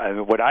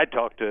what I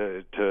talked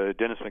to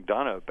Dennis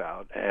McDonough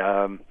about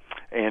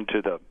and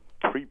to the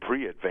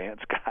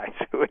pre-advanced guys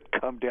who had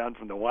come down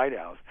from the White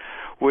House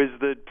was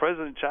that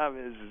President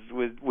Chavez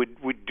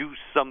would do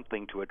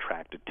something to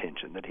attract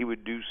attention, that he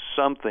would do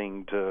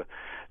something to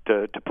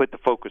put the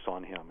focus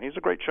on him. He's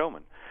a great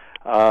showman.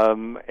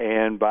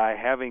 And by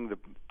having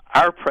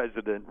our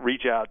president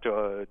reach out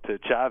to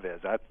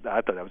Chavez, I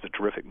thought that was a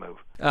terrific move.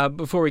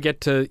 Before we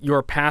get to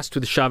your past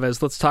with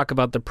Chavez, let's talk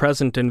about the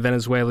present in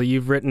Venezuela.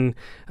 You've written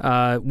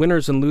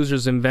Winners and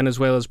Losers in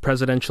Venezuela's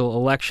Presidential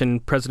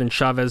Election. President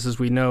Chavez, as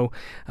we know,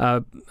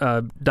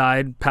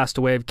 passed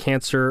away of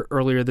cancer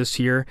earlier this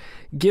year.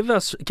 Give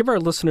our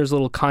listeners a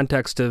little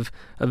context of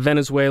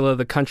Venezuela,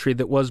 the country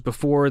that was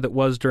before, that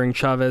was during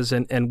Chavez,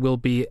 and will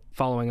be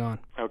following on.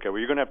 Okay, well,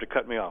 you're going to have to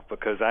cut me off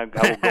because I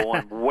will go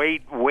on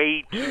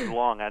way too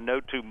long. I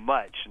know too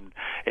much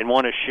and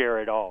want to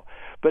share it all.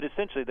 But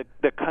essentially,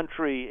 the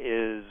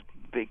country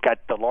got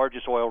the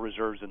largest oil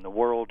reserves in the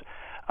world.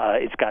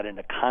 It's got an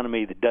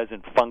economy that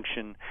doesn't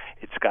function.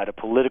 It's got a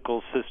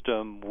political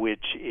system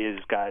which is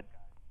got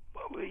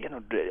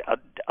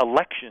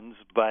elections,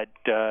 but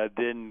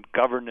then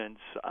governance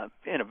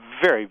in a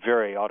very,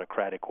 very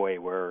autocratic way,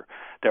 where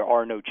there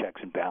are no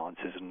checks and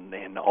balances,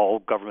 and all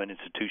government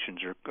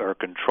institutions are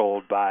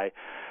controlled by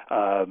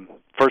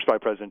first by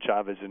President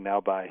Chavez and now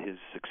by his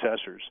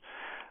successors,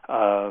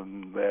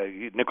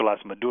 Nicolas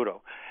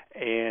Maduro.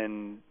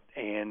 And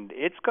and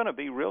it's going to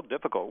be real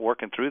difficult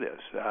working through this.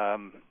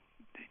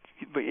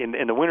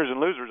 In the winners and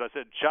losers, I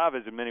said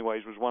Chavez in many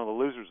ways was one of the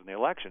losers in the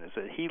election. Is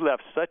that he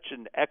left such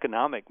an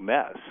economic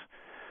mess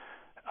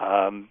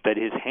that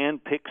his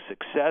hand-picked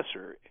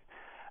successor,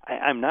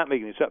 I'm not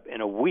making this up,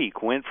 in a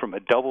week went from a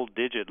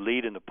double-digit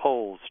lead in the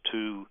polls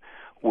to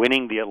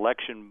winning the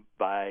election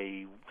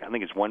by, I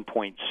think it's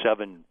 1.7%.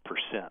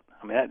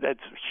 I mean, that's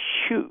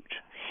huge.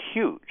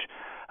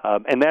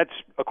 And that's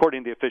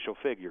according to the official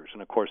figures.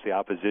 And, of course, the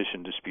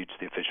opposition disputes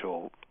the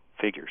official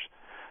figures.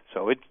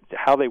 So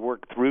how they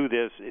work through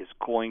this is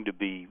going to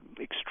be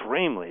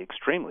extremely,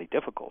 extremely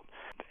difficult.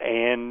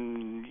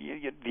 And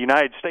the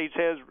United States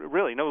has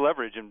really no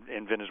leverage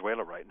in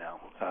Venezuela right now.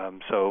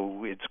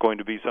 So it's going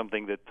to be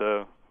something that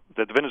the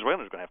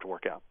Venezuelans are going to have to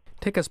work out.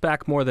 Take us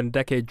back more than a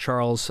decade,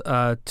 Charles,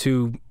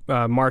 to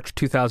March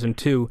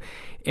 2002,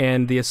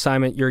 and the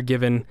assignment you're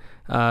given,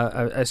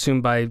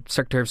 assumed by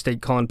Secretary of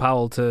State Colin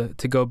Powell,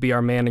 to go be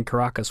our man in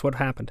Caracas. What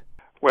happened?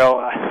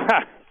 Well,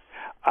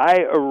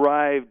 I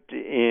arrived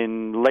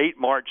in late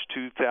March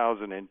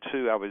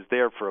 2002. I was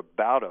there for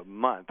about a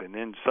month, and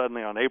then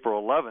suddenly on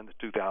April 11th,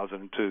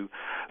 2002,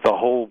 the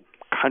whole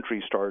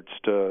country starts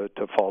to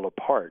fall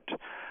apart.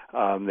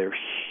 There are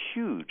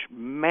huge,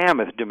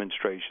 mammoth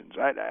demonstrations.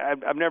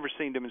 I've never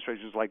seen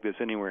demonstrations like this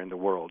anywhere in the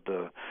world.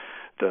 The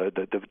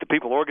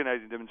people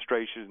organizing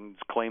demonstrations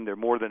claim there are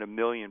more than 1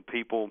 million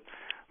people.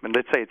 I mean,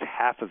 let's say it's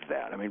half of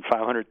that. I mean,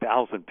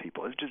 500,000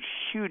 people. It's just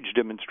huge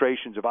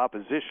demonstrations of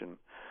opposition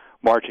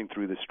marching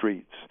through the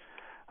streets.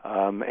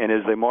 And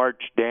as they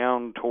march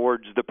down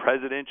towards the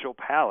presidential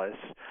palace,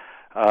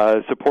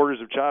 supporters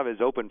of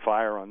Chavez opened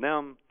fire on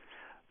them.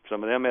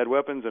 Some of them had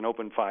weapons and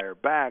opened fire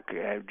back.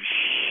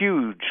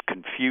 Huge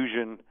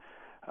confusion.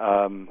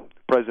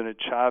 President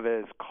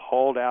Chavez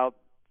called out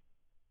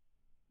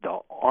the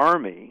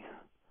army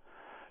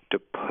to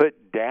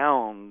put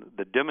down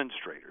the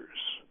demonstrators,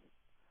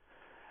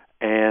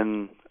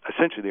 and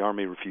essentially the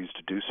army refused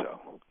to do so.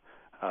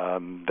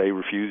 They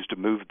refused to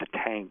move the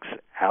tanks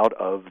out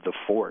of the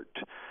fort,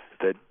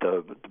 that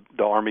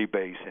the army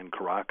base in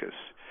Caracas.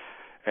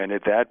 And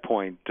at that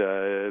point,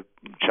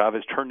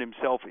 Chavez turned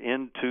himself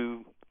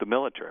into the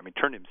military. I mean,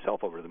 turned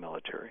himself over to the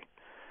military.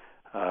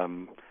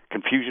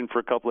 Confusion for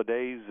a couple of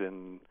days,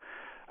 and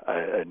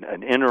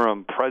an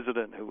interim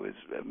president who was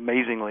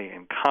amazingly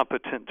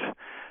incompetent.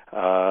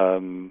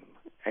 And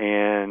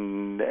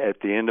at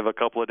the end of a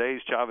couple of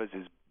days, Chavez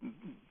is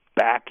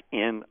back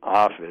in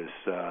office.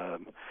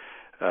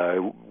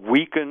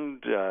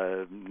 Weakened,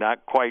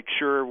 not quite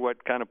sure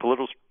what kind of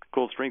political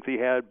strength he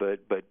had,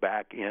 but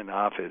back in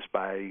office.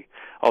 By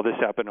all this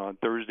happened on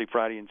Thursday,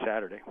 Friday, and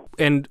Saturday.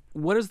 And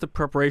what is the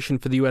preparation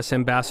for the U.S.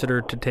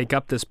 ambassador to take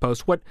up this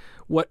post?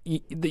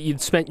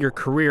 You'd spent your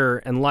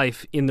career and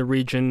life in the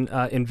region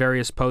in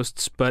various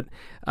posts, but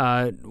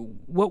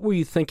what were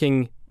you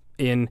thinking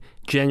in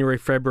January,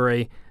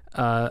 February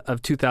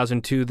of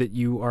 2002 that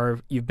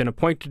you've been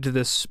appointed to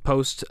this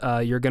post?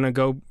 You're going to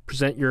go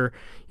present your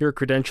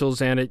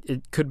credentials, and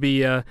it could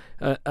be a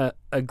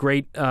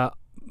great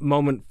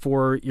moment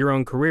for your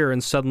own career,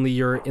 and suddenly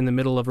you're in the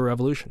middle of a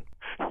revolution.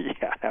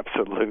 Yeah,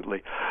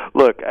 absolutely.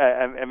 Look,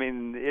 I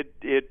mean,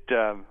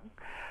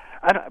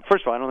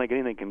 first of all, I don't think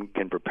anything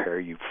can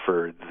prepare you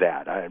for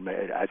that. I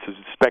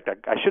suspect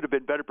I should have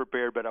been better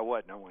prepared, but I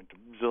wasn't. I went to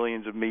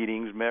zillions of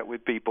meetings, met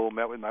with people,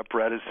 met with my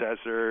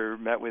predecessor,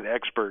 met with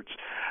experts,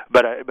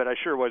 but I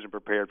sure wasn't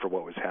prepared for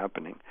what was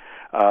happening.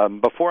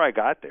 Before I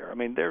got there, I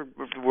mean, there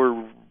were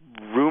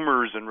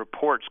rumors and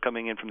reports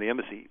coming in from the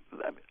embassy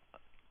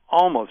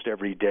almost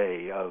every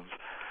day of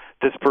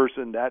this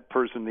person, that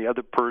person, the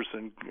other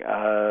person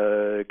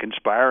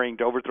conspiring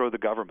to overthrow the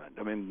government.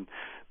 I mean,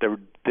 this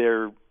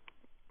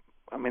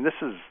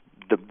is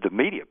the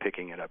media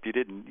picking it up. You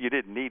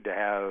didn't need to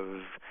have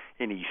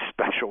any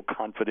special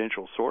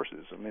confidential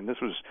sources. I mean,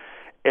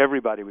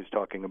 everybody was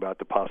talking about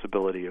the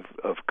possibility of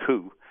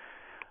coup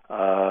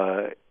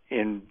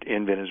in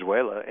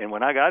Venezuela. And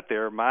when I got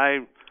there,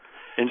 my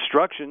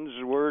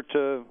instructions were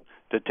to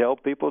tell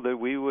people that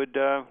we would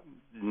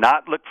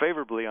not look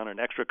favorably on an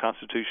extra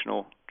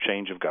constitutional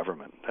change of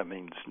government. That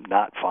means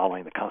not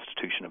following the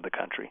constitution of the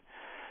country.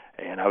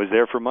 And I was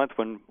there for a month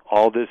when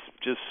all this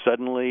just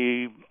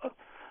suddenly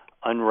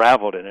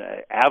unraveled in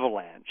an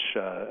avalanche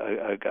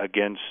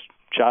against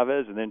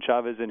Chavez, and then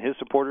Chavez and his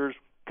supporters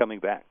coming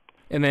back.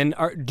 And then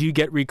do you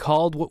get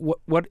recalled?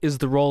 What is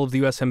the role of the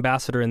U.S.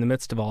 ambassador in the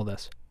midst of all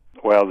this?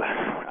 Well,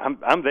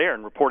 I'm there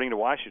and reporting to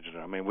Washington.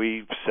 I mean,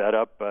 we set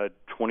up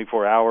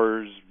 24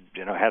 hours,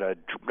 had a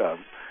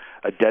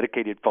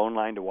dedicated phone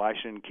line to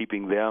Washington,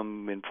 keeping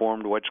them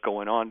informed what's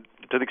going on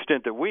to the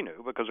extent that we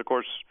knew, because, of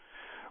course,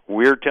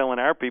 we're telling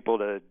our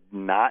people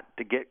not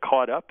to get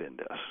caught up in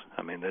this.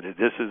 I mean, that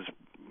this is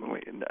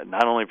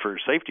not only for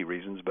safety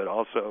reasons, but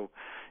also,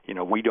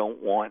 we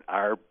don't want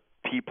our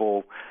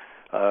people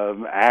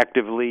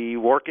actively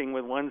working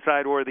with one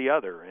side or the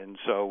other. And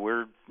so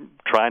we're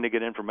trying to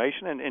get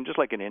information, and just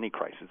like in any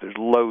crisis, there's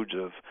loads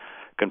of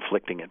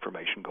conflicting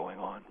information going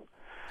on.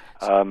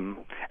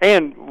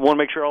 And want to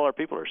make sure all our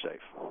people are safe.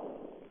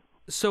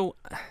 So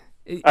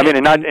I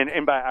mean,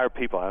 and by our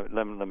people,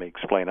 let me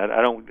explain.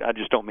 I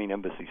just don't mean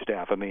embassy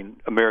staff. I mean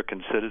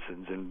American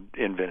citizens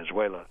in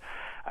Venezuela.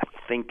 I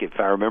think, if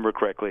I remember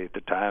correctly, at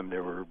the time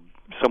there were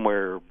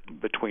somewhere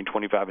between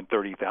 25 and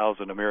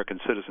 30,000 American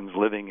citizens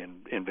living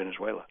in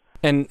Venezuela.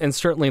 And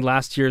certainly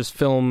last year's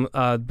film,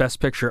 Best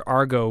Picture,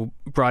 Argo,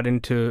 brought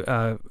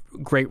into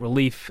great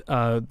relief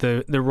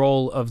the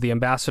role of the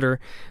ambassador,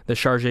 the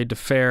chargé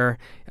d'affaires,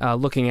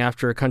 looking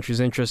after a country's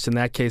interests. In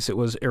that case, it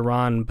was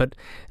Iran. But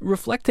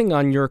reflecting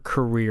on your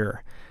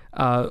career,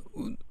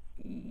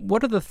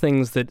 what are the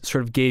things that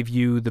sort of gave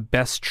you the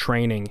best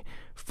training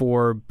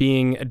for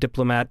being a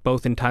diplomat,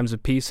 both in times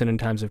of peace and in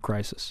times of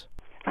crisis?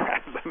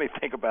 Let me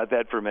think about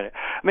that for a minute.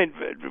 I mean,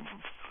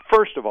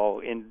 first of all,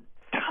 in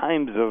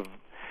times of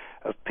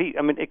peace,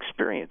 I mean,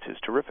 experience is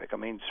terrific. I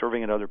mean,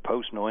 serving in other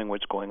posts, knowing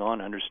what's going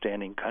on,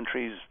 understanding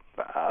countries,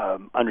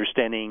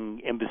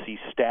 understanding embassy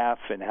staff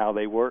and how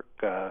they work,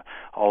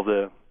 all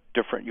the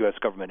different U.S.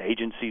 government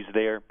agencies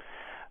there.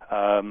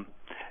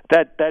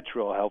 That's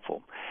real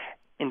helpful.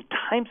 In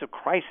times of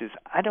crisis,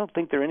 I don't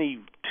think there are any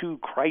two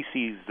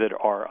crises that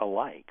are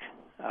alike.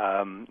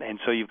 And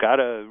so you've got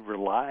to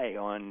rely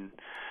on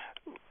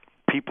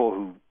people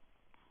who,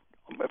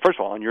 first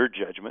of all, on your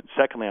judgment,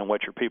 secondly, on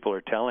what your people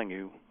are telling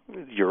you,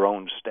 your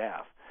own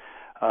staff,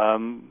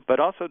 but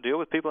also deal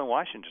with people in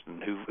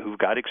Washington who've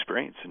got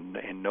experience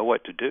and know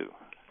what to do.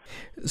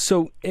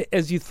 So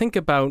as you think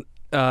about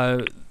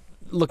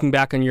looking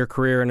back on your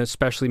career, and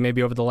especially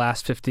maybe over the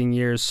last 15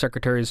 years,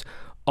 Secretaries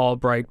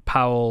Albright,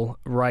 Powell,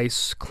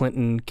 Rice,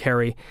 Clinton,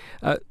 Kerry,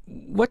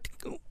 what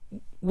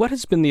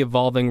has been the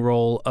evolving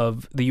role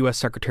of the U.S.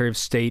 Secretary of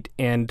State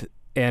and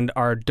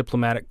our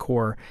diplomatic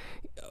corps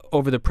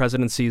over the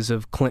presidencies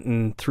of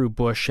Clinton through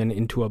Bush and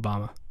into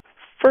Obama?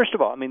 First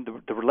of all, I mean,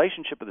 the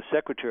relationship of the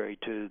secretary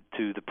to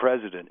the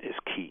president is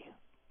key.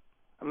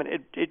 I mean,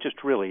 it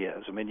just really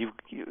is. I mean, you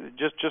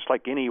just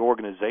like any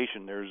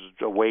organization, there's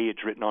a way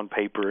it's written on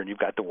paper, and you've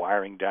got the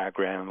wiring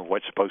diagram of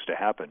what's supposed to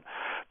happen.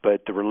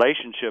 But the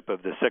relationship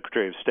of the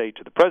Secretary of State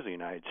to the President of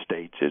the United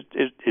States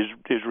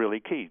is really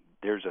key.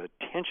 There's a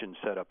tension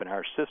set up in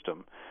our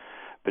system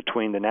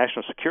between the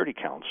National Security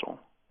Council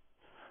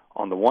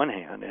on the one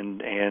hand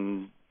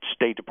and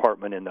State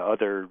Department and the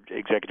other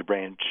executive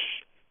branch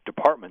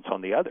departments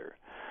on the other.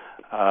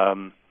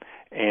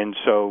 And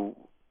so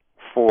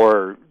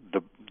for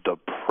the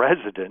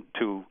president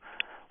to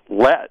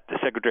let the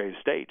Secretary of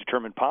State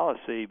determine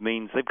policy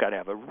means they've got to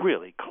have a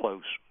really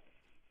close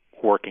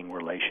working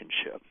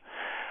relationship.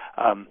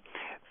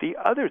 The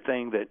other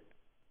thing that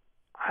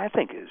I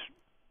think is,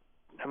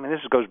 I mean, this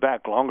goes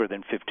back longer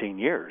than 15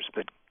 years,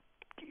 but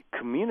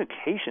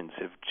communications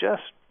have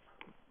just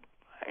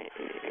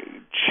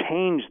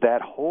changed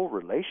that whole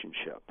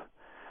relationship.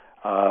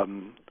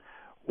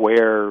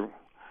 Where,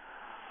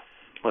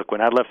 look,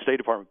 when I left State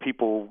Department,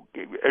 people,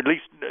 at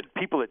least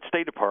people at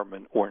State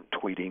Department, weren't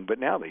tweeting, but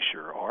now they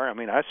sure are. I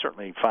mean, I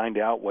certainly find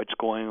out what's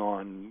going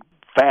on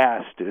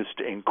fastest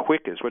and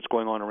quickest, what's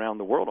going on around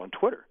the world on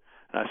Twitter,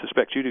 and I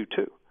suspect you do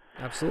too.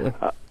 Absolutely.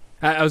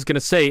 I was going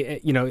to say,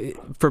 you know,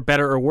 for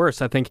better or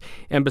worse, I think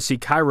Embassy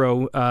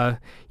Cairo,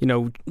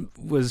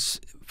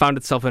 found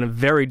itself in a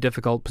very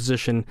difficult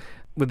position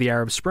with the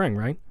Arab Spring,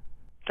 right?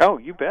 Oh,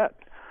 you bet.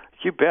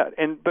 You bet.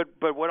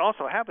 But what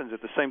also happens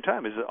at the same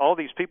time is that all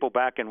these people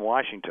back in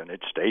Washington, at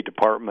State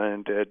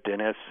Department, at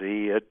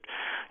NSC, at,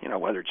 you know,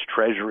 whether it's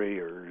Treasury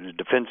or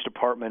Defense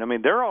Department, I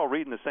mean, they're all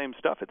reading the same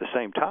stuff at the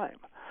same time.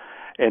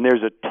 And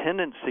there's a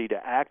tendency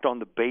to act on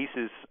the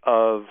basis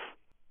of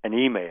an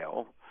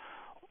email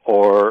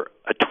or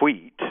a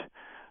tweet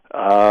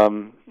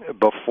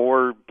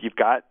before you've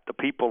got the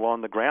people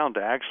on the ground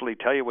to actually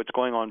tell you what's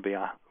going on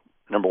beyond.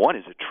 Number one,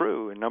 is it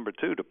true? And number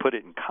two, to put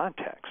it in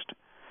context.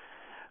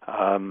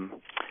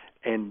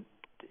 And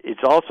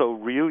it's also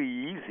really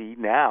easy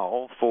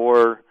now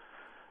for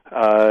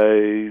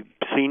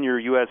senior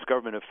U.S.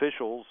 government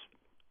officials,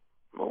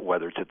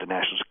 whether it's at the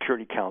National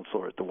Security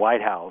Council or at the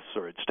White House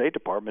or at State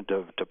Department,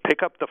 to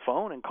pick up the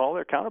phone and call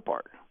their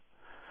counterpart.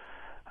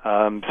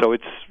 So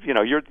it's, you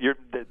know,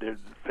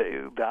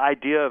 the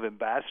idea of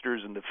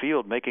ambassadors in the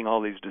field making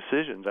all these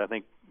decisions, I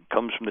think,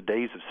 comes from the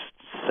days of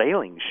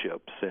sailing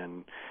ships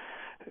and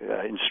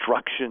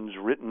instructions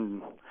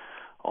written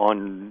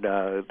on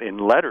in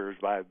letters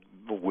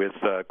with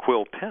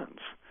quill pens.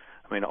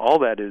 I mean, all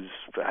that is,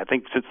 I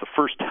think, since the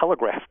first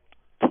telegraph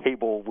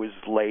cable was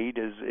laid,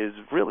 is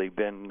really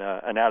been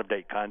an out of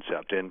date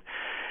concept, and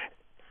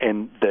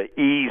the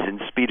ease and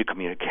speed of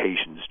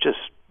communications just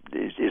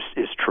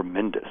is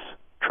tremendous.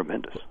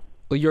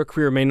 Well, your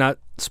career may not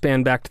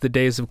span back to the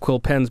days of quill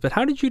pens, but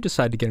how did you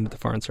decide to get into the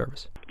Foreign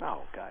Service?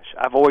 Oh, gosh.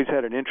 I've always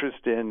had an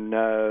interest in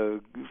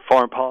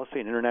foreign policy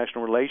and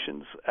international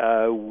relations.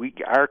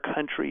 Our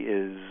country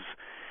is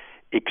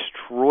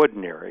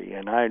extraordinary,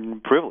 and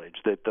I'm privileged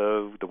that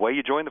the way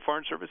you join the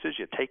Foreign Service is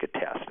you take a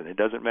test, and it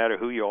doesn't matter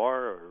who you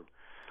are or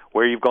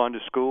where you've gone to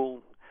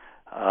school,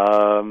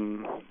 or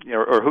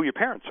who your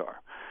parents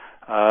are.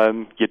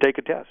 you take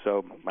a test.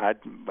 So a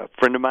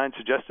friend of mine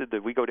suggested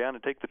that we go down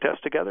and take the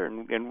test together,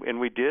 and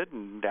we did,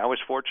 and I was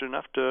fortunate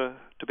enough to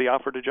be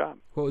offered a job.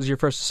 What was your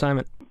first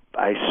assignment?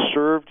 I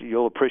served,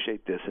 you'll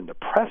appreciate this, in the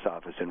press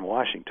office in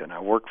Washington. I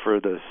worked for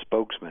the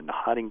spokesman.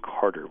 Harding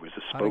Carter was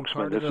the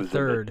spokesman. Harding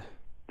Carter III.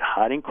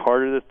 Harding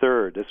Carter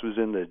III. This was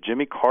in the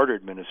Jimmy Carter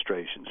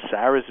administration.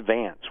 Cyrus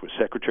Vance was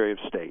Secretary of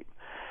State.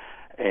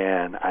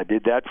 And I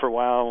did that for a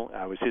while.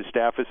 I was his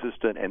staff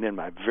assistant. And then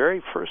my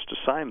very first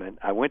assignment,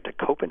 I went to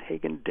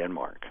Copenhagen,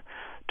 Denmark,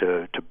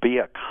 to be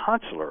a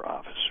consular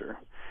officer.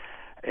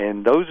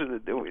 And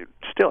we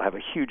still have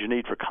a huge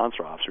need for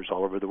consular officers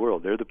all over the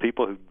world. They're the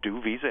people who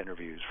do visa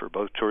interviews for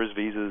both tourist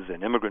visas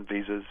and immigrant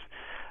visas,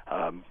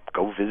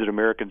 go visit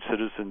American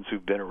citizens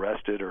who've been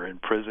arrested or in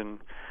prison,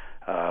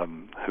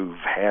 who've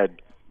had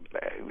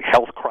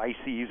health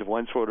crises of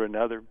one sort or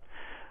another,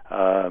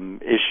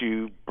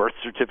 issue birth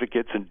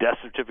certificates and death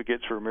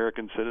certificates for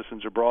American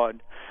citizens abroad.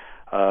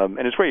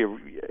 And it's where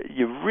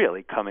you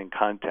really come in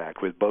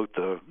contact with both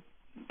the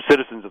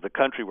citizens of the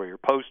country where you're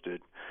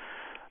posted,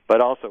 but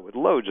also with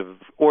loads of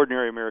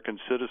ordinary American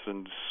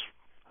citizens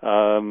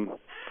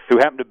who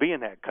happen to be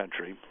in that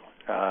country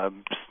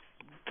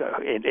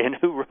and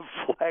who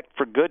reflect,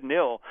 for good and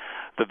ill,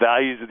 the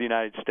values of the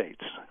United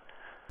States.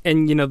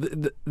 And, you know,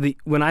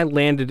 when I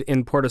landed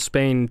in Port of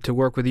Spain to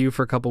work with you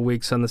for a couple of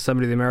weeks on the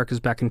Summit of the Americas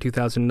back in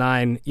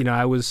 2009, you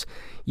know,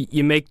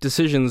 you make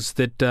decisions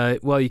that,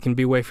 you can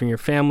be away from your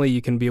family,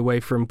 you can be away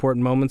for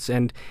important moments.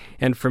 And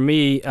for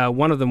me,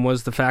 one of them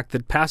was the fact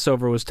that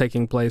Passover was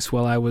taking place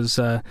while I was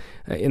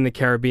in the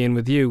Caribbean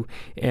with you.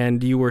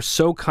 And you were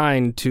so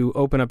kind to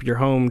open up your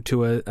home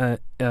to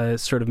a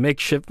sort of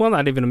makeshift, well,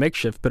 not even a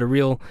makeshift, but a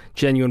real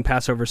genuine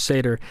Passover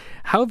Seder.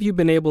 How have you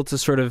been able to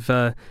sort of,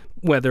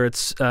 whether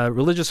it's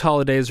religious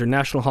holidays or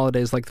national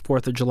holidays like the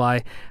 4th of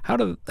July, how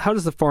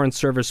does the Foreign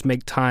Service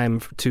make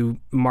time to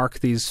mark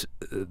these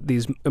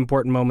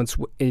important moments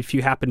if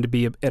you happen to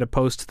be at a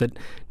post that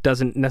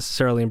doesn't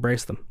necessarily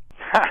embrace them?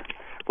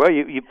 Well,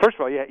 you first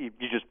of all,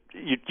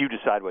 you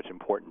decide what's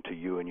important to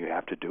you, and you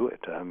have to do it.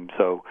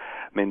 So,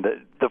 I mean,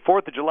 the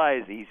 4th of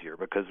July is easier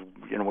because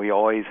we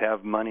always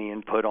have money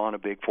and put on a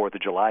big 4th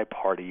of July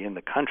party in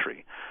the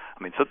country.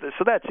 I mean, so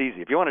that's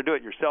easy. If you want to do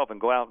it yourself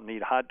and go out and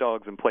eat hot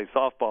dogs and play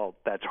softball,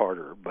 that's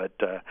harder. But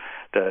to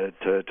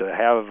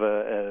have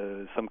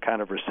some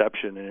kind of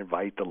reception and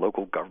invite the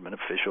local government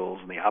officials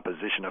and the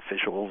opposition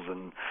officials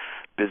and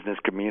business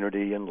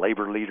community and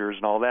labor leaders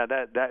and all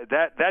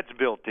that's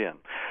built in.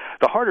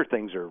 The harder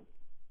things are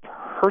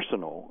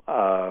personal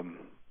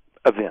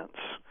events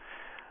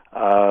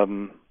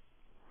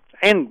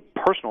and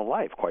personal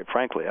life, quite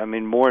frankly. I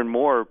mean, more and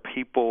more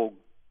people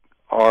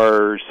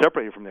are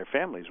separated from their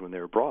families when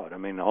they're abroad. I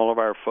mean, all of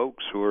our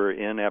folks who are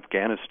in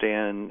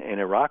Afghanistan and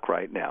Iraq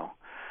right now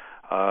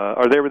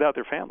are there without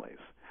their families.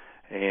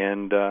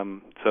 And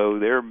so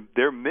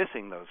they're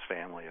missing those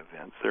family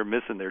events. They're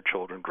missing their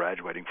children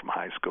graduating from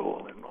high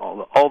school and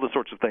all the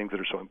sorts of things that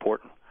are so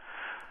important.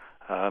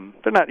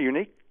 They're not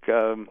unique.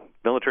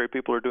 Military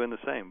people are doing the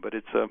same, but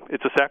it's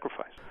a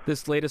sacrifice.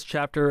 This latest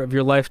chapter of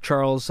your life,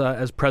 Charles,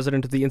 as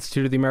president of the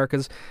Institute of the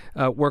Americas,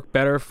 work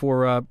better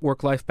for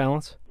work-life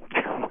balance?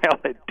 Well,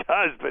 it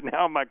does, but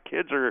now my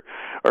kids are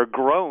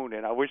grown,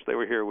 and I wish they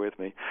were here with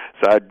me.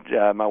 So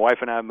my wife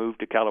and I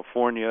moved to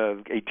California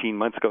 19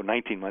 months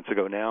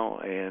ago now,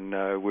 and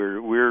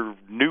we're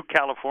new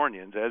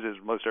Californians, as is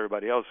most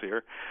everybody else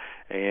here,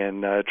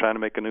 and trying to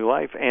make a new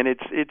life. And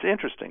it's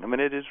interesting. I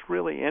mean, it is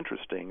really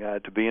interesting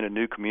to be in a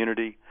new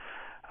community,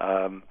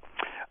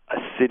 a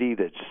city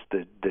that's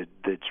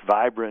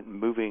vibrant and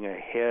moving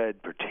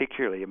ahead.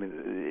 Particularly, I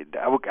mean,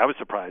 I was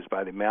surprised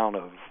by the amount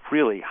of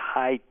really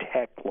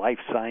high-tech life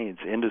science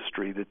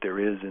industry that there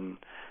is in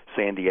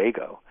San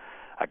Diego.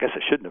 I guess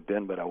I shouldn't have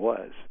been, but I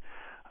was.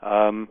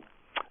 And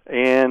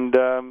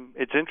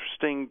it's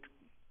interesting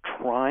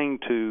trying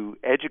to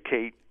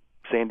educate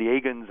San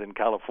Diegans and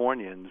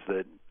Californians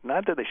that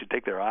not that they should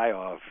take their eye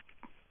off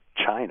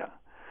China,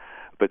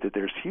 but that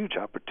there's huge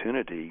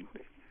opportunity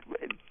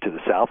to the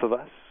south of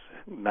us,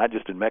 not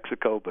just in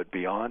Mexico, but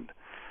beyond,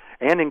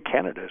 and in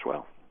Canada as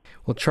well.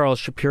 Well, Charles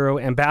Shapiro,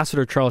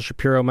 Ambassador Charles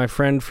Shapiro, my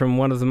friend from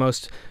one of the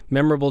most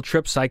memorable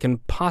trips I can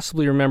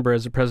possibly remember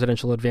as a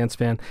presidential advance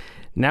fan,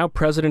 now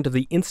president of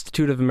the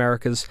Institute of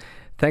Americas.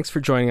 Thanks for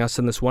joining us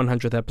in this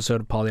 100th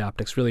episode of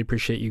Polyoptics. Really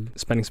appreciate you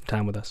spending some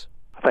time with us.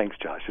 Thanks,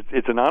 Josh.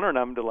 It's an honor, and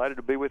I'm delighted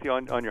to be with you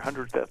on your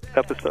 100th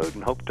episode,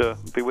 and hope to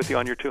be with you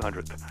on your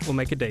 200th. We'll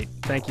make a date.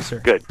 Thank you, sir.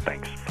 Good.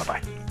 Thanks.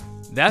 Bye-bye.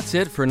 That's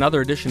it for another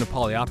edition of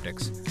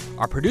Polyoptics.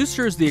 Our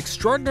producer is the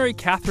extraordinary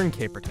Catherine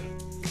Caperton.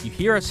 You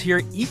hear us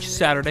here each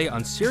Saturday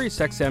on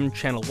SiriusXM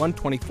Channel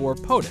 124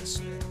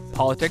 POTUS,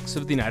 Politics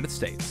of the United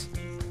States.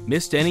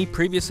 Missed any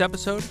previous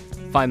episode?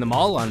 Find them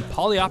all on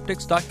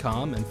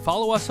polyoptics.com and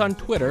follow us on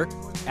Twitter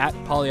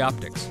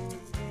 @Polyoptics.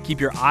 Keep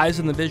your eyes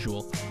on the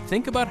visual,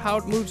 think about how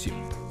it moves you,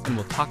 and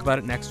we'll talk about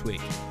it next week.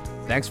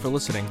 Thanks for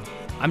listening.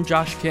 I'm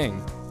Josh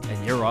King,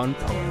 and you're on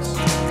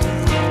POTUS.